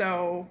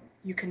 so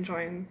you can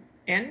join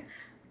in.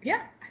 Yeah,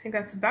 I think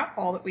that's about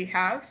all that we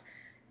have.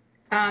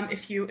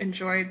 If you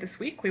enjoyed this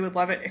week, we would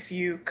love it if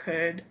you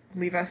could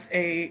leave us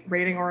a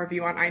rating or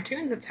review on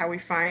iTunes. It's how we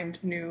find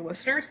new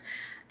listeners.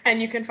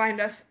 And you can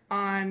find us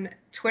on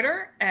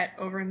Twitter at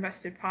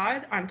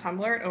overinvestedpod, on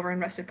Tumblr at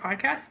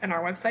overinvestedpodcast, and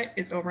our website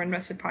is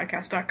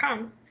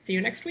overinvestedpodcast.com. See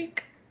you next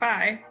week.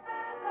 Bye.